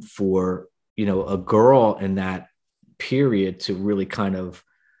room for, a girl in that period to really kind of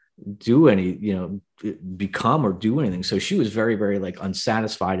do any, become or do anything. So she was very, very like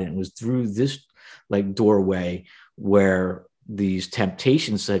unsatisfied. And it was through this like doorway where these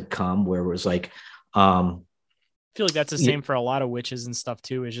temptations had come, where it was like, I feel like that's the same for a lot of witches and stuff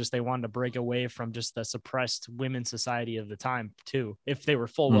too. It's just they wanted to break away from just the suppressed women's society of the time too, if they were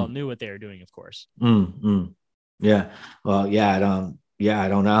full well knew what they were doing, of course. Yeah. Well, I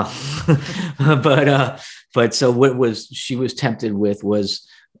don't know. but so what she was tempted with was,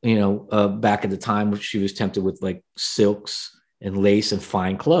 back at the time, she was tempted with like silks and lace and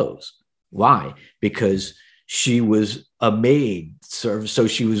fine clothes. Why? Because she was a maid, so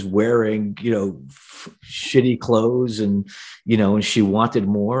she was wearing, shitty clothes, and and she wanted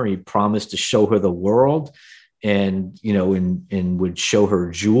more. He promised to show her the world, and and would show her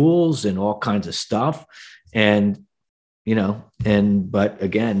jewels and all kinds of stuff, but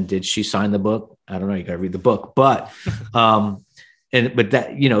again, did she sign the book? I don't know. You got to read the book, but but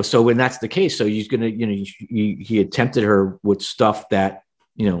that so when that's the case, so he's gonna he had tempted her with stuff that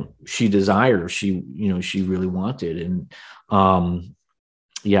she desired, or she really wanted. And I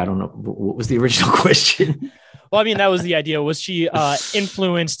don't know, what was the original question? Well, I mean, that was the idea. Was she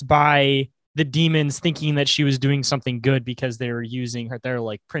influenced by the demons thinking that she was doing something good because they were using their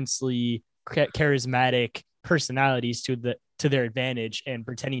like princely, charismatic personalities to their advantage and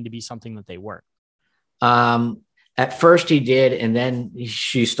pretending to be something that they weren't? At first he did, and then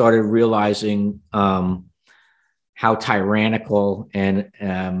she started realizing how tyrannical and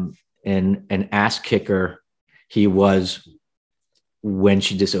an ass kicker he was when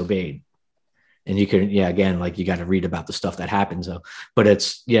she disobeyed. And you can, again, like you got to read about the stuff that happens though, but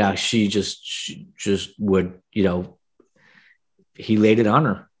it's, she just would, he laid it on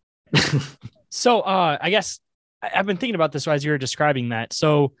her. So I guess I've been thinking about this as you were describing that.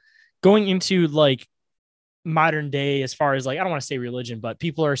 So going into like modern day, as far as like, I don't want to say religion, but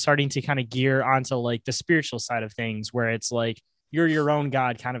people are starting to kind of gear onto like the spiritual side of things, where it's like you're your own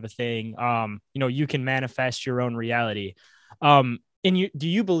God kind of a thing. You can manifest your own reality. And do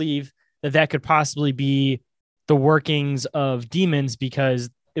you believe that could possibly be the workings of demons?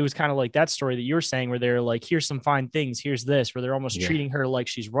 Because it was kind of like that story that you were saying, where they're like, here's some fine things, here's this, where they're almost treating her like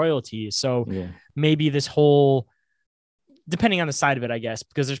she's royalty. So maybe this whole, depending on the side of it, I guess,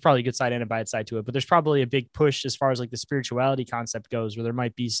 because there's probably a good side and a bad side to it, but there's probably a big push as far as like the spirituality concept goes, where there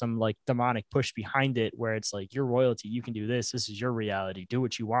might be some like demonic push behind it, where it's like, you're royalty, you can do this. This is your reality. Do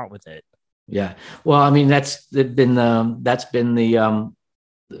what you want with it. Yeah. Well, I mean, that's been the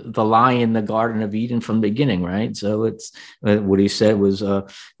lie in the Garden of Eden from the beginning, right? So it's what he said was,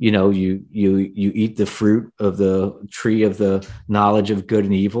 you eat the fruit of the tree of the knowledge of good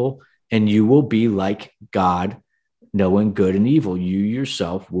and evil, and you will be like God, knowing good and evil. You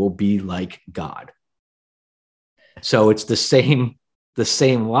yourself will be like God. So it's the same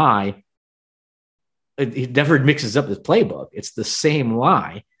lie. He never mixes up his playbook. It's the same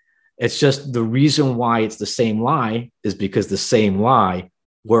lie. It's just the reason why it's the same lie is because the same lie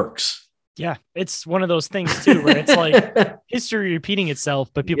works. Yeah, it's one of those things too, where it's like history repeating itself,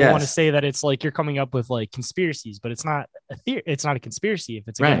 but people want to say that it's like you're coming up with like conspiracies, but it's not a theory. It's not a conspiracy if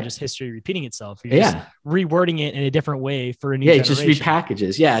it's again just history repeating itself. You're just rewording it in a different way for a new generation. It just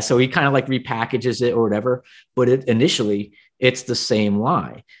repackages. Yeah, so he kind of like repackages it or whatever, but initially it's the same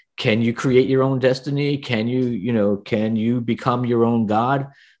lie. Can you create your own destiny? Can you become your own God?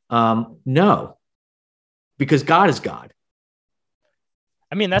 No, because God is God.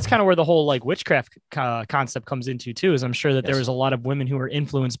 I mean, that's kind of where the whole like witchcraft concept comes into too, is I'm sure that there was a lot of women who were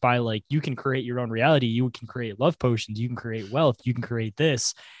influenced by like, you can create your own reality. You can create love potions. You can create wealth. You can create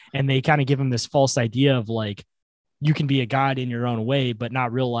this. And they kind of give them this false idea of like, you can be a God in your own way, but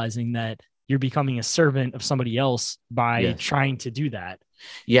not realizing that you're becoming a servant of somebody else by trying to do that.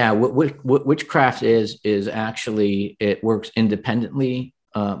 Yeah. What witchcraft is actually, it works independently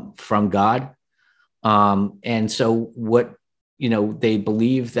from God. And so what, they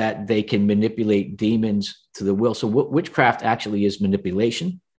believe that they can manipulate demons to the will. So what witchcraft actually is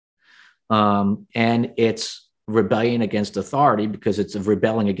manipulation. and it's rebellion against authority because it's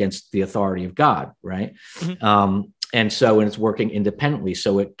rebelling against the authority of God, right? Mm-hmm. And it's working independently,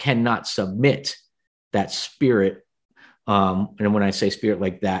 so it cannot submit that spirit. And when I say spirit,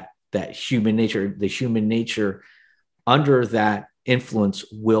 like that human nature, the human nature under that influence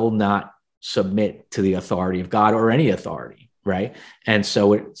will not submit to the authority of God or any authority, right? And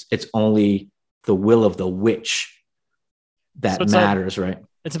so it's only the will of the witch that matters, right?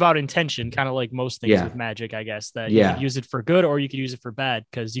 It's about intention, kind of like most things with magic, I guess, that you could use it for good or you could use it for bad,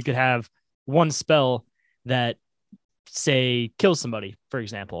 because you could have one spell that, say, kills somebody, for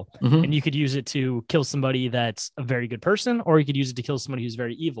example, and you could use it to kill somebody that's a very good person, or you could use it to kill somebody who's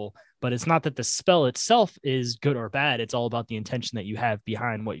very evil. But it's not that the spell itself is good or bad. It's all about the intention that you have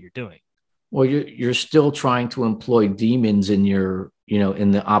behind what you're doing. Well, you're still trying to employ demons in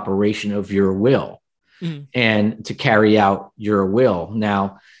in the operation of your will, and to carry out your will.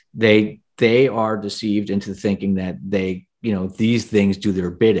 Now, they are deceived into thinking that these things do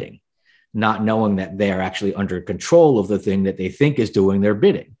their bidding, not knowing that they are actually under control of the thing that they think is doing their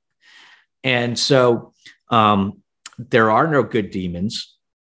bidding. And so there are no good demons,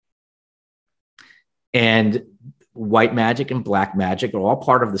 and white magic and black magic are all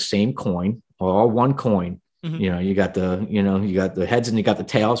part of the same coin, all one coin. You got the heads and you got the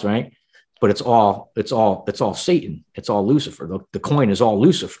tails, right? But it's all Satan. It's all Lucifer. The coin is all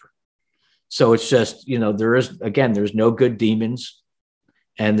Lucifer. So it's just, there's no good demons,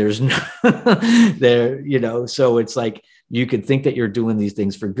 and there's no so it's like, you could think that you're doing these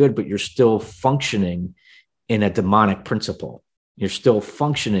things for good, but you're still functioning in a demonic principle. You're still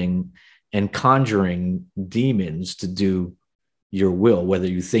functioning and conjuring demons to do your will, whether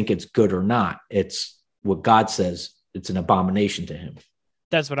you think it's good or not. It's what God says. It's an abomination to him.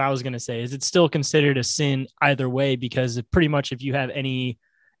 That's what I was going to say. Is it still considered a sin either way? Because pretty much if you have any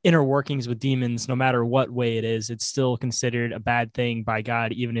inner workings with demons, no matter what way it is, it's still considered a bad thing by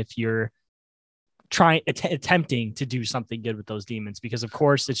God, even if you're attempting to do something good with those demons. Because of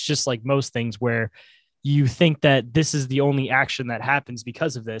course, it's just like most things where you think that this is the only action that happens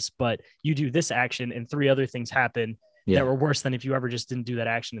because of this, but you do this action and 3 other things happen that were worse than if you ever just didn't do that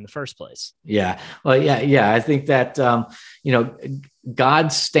action in the first place. Yeah. Well, yeah. I think that,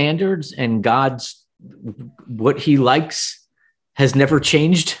 God's standards and God's, what he likes has never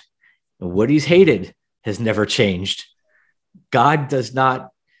changed. What he's hated has never changed. God does not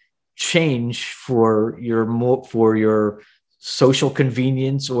change for your social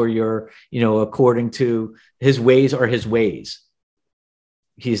convenience or your, according to his ways are his ways.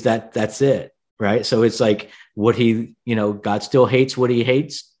 That's it. Right. So it's like what God still hates what he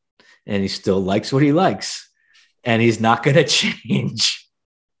hates, and he still likes what he likes, and he's not going to change.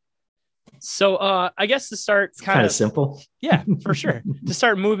 So I guess to start kind of simple. Yeah, for sure. To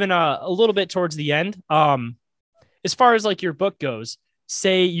start moving a little bit towards the end, as far as like your book goes,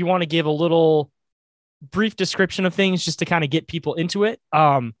 say you want to give a little brief description of things just to kind of get people into it.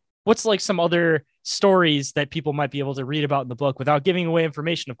 What's like some other stories that people might be able to read about in the book without giving away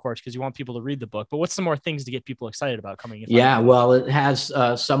information, of course, because you want people to read the book, but what's some more things to get people excited about coming in? Yeah, well, it has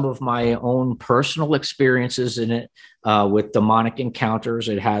some of my own personal experiences in it with demonic encounters.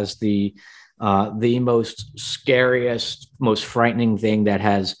 It has the most scariest, most frightening thing that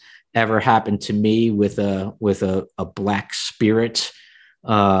has ever happened to me with a black spirit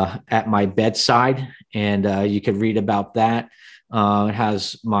at my bedside. And you can read about that. It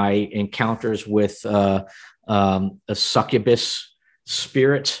has my encounters with a succubus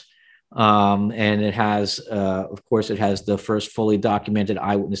spirit. And it has, of course, it has the first fully documented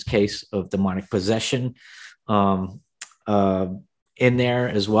eyewitness case of demonic possession in there,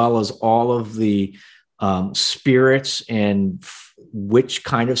 as well as all of the spirits and which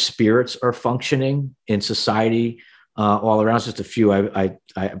kind of spirits are functioning in society all around. Just a few. I've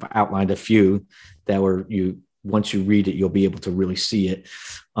outlined a few that were once you read it, you'll be able to really see it,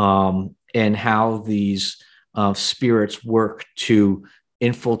 and how these spirits work to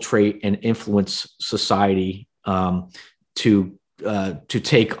infiltrate and influence society to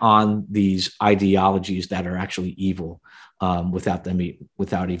take on these ideologies that are actually evil without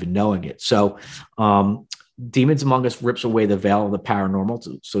even knowing it. So Demons Among Us rips away the veil of the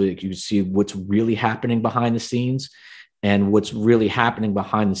paranormal so that you can see what's really happening behind the scenes, and what's really happening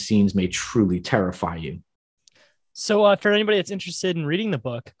behind the scenes may truly terrify you. So for anybody that's interested in reading the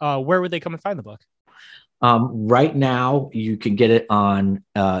book, where would they come and find the book? Right now, you can get it on,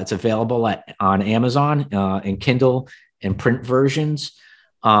 it's available on Amazon in Kindle and print versions.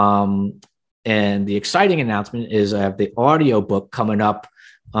 And the exciting announcement is I have the audio book coming up,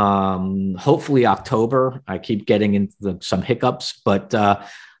 hopefully October. I keep getting into some hiccups, but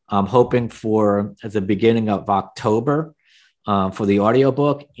I'm hoping for at the beginning of October for the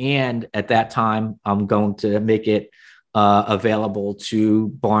audiobook. And at that time, I'm going to make it available to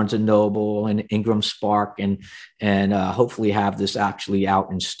Barnes and Noble and Ingram Spark, and hopefully have this actually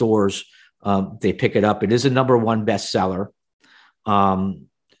out in stores. They pick it up. It is a #1 bestseller.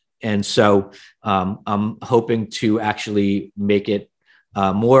 And so I'm hoping to actually make it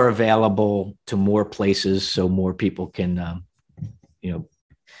more available to more places so more people can,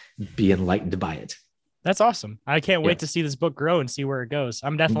 be enlightened by it. That's awesome. I can't wait to see this book grow and see where it goes.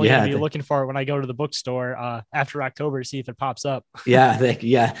 I'm definitely going to be looking for it when I go to the bookstore after October to see if it pops up. Yeah.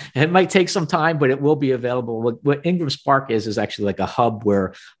 It might take some time, but it will be available. What Ingram Spark is actually like a hub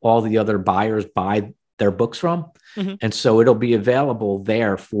where all the other buyers buy their books from. Mm-hmm. And so it'll be available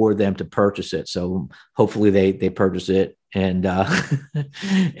there for them to purchase it. So hopefully they purchase it and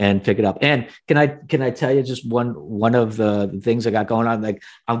and pick it up. And can I tell you just one of the things I got going on? Like,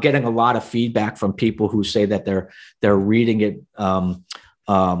 I'm getting a lot of feedback from people who say that they're reading it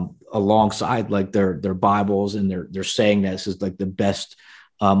alongside like their Bibles, and they're saying this is like the best,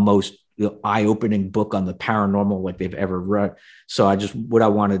 most eye-opening book on the paranormal like they've ever read. So what I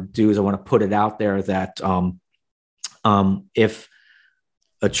want to do is I want to put it out there that if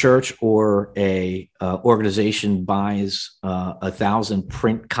a church or a organization buys 1,000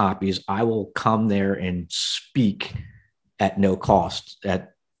 print copies, I will come there and speak at no cost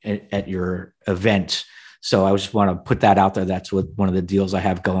at your event. So I just want to put that out there. That's one of the deals I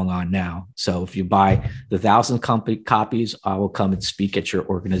have going on now. So if you buy the 1,000 copies, I will come and speak at your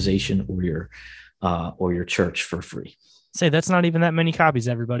organization or your church for free. Say that's not even that many copies.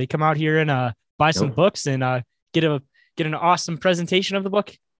 Everybody, come out here and buy some books and get an awesome presentation of the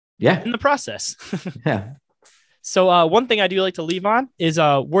book. Yeah. In the process. Yeah. So one thing I do like to leave on is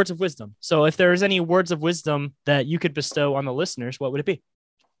words of wisdom. So if there's any words of wisdom that you could bestow on the listeners, what would it be?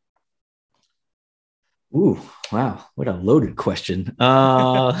 Ooh, wow. What a loaded question.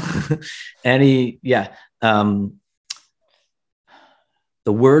 The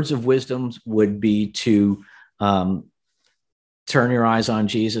words of wisdom would be to turn your eyes on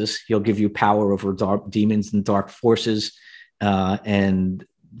Jesus. He'll give you power over dark demons and dark forces, and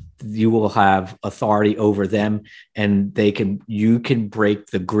you will have authority over them, and you can break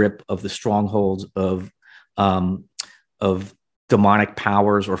the grip of the strongholds of demonic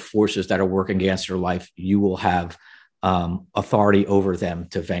powers or forces that are working against your life. You will have authority over them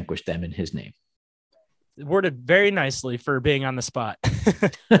to vanquish them in his name. Worded very nicely for being on the spot.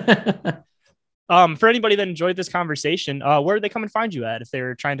 For anybody that enjoyed this conversation, where do they come and find you at if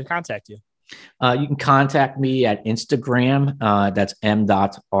they're trying to contact you? You can contact me at Instagram. That's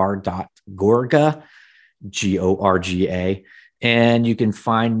m.r.gorga, Gorga. And you can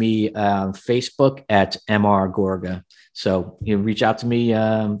find me on Facebook at Mr. Gorga. So you reach out to me,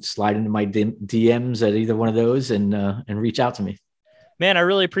 slide into my DMs at either one of those and reach out to me. Man, I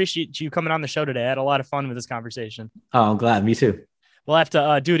really appreciate you coming on the show today. I had a lot of fun with this conversation. Oh, I'm glad. Me too. We'll have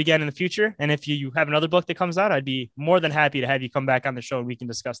to do it again in the future. And if you have another book that comes out, I'd be more than happy to have you come back on the show and we can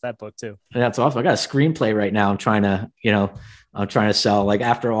discuss that book too. That's awesome. I got a screenplay right now. I'm trying to sell, like,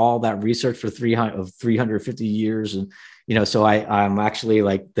 after all that research for 350 years. And, so I'm actually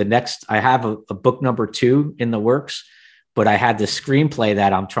like I have a book number 2 in the works, but I had this screenplay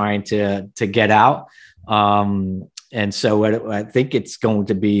that I'm trying to get out. And so I think it's going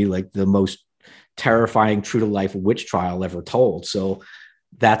to be like the most terrifying true to life witch trial ever told. So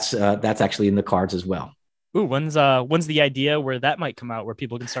that's actually in the cards as well. Ooh, when's the idea where that might come out, where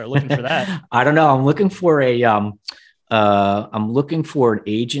people can start looking for that? I don't know. I'm looking for an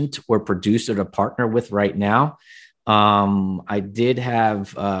agent or producer to partner with right now. I did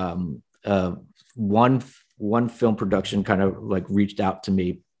have one film production kind of like reached out to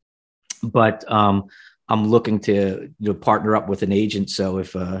me, but I'm looking to partner up with an agent. So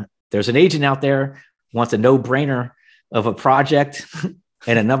if there's an agent out there wants a no-brainer of a project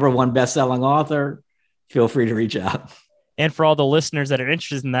and a #1 best-selling author, feel free to reach out. And for all the listeners that are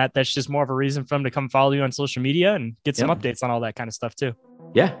interested in that, that's just more of a reason for them to come follow you on social media and get some updates on all that kind of stuff too.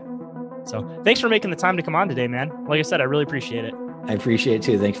 Yeah. So thanks for making the time to come on today, man. Like I said, I really appreciate it. I appreciate it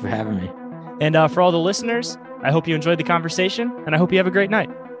too. Thanks for having me. And for all the listeners, I hope you enjoyed the conversation and I hope you have a great night.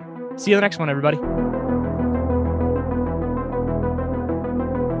 See you in the next one, everybody.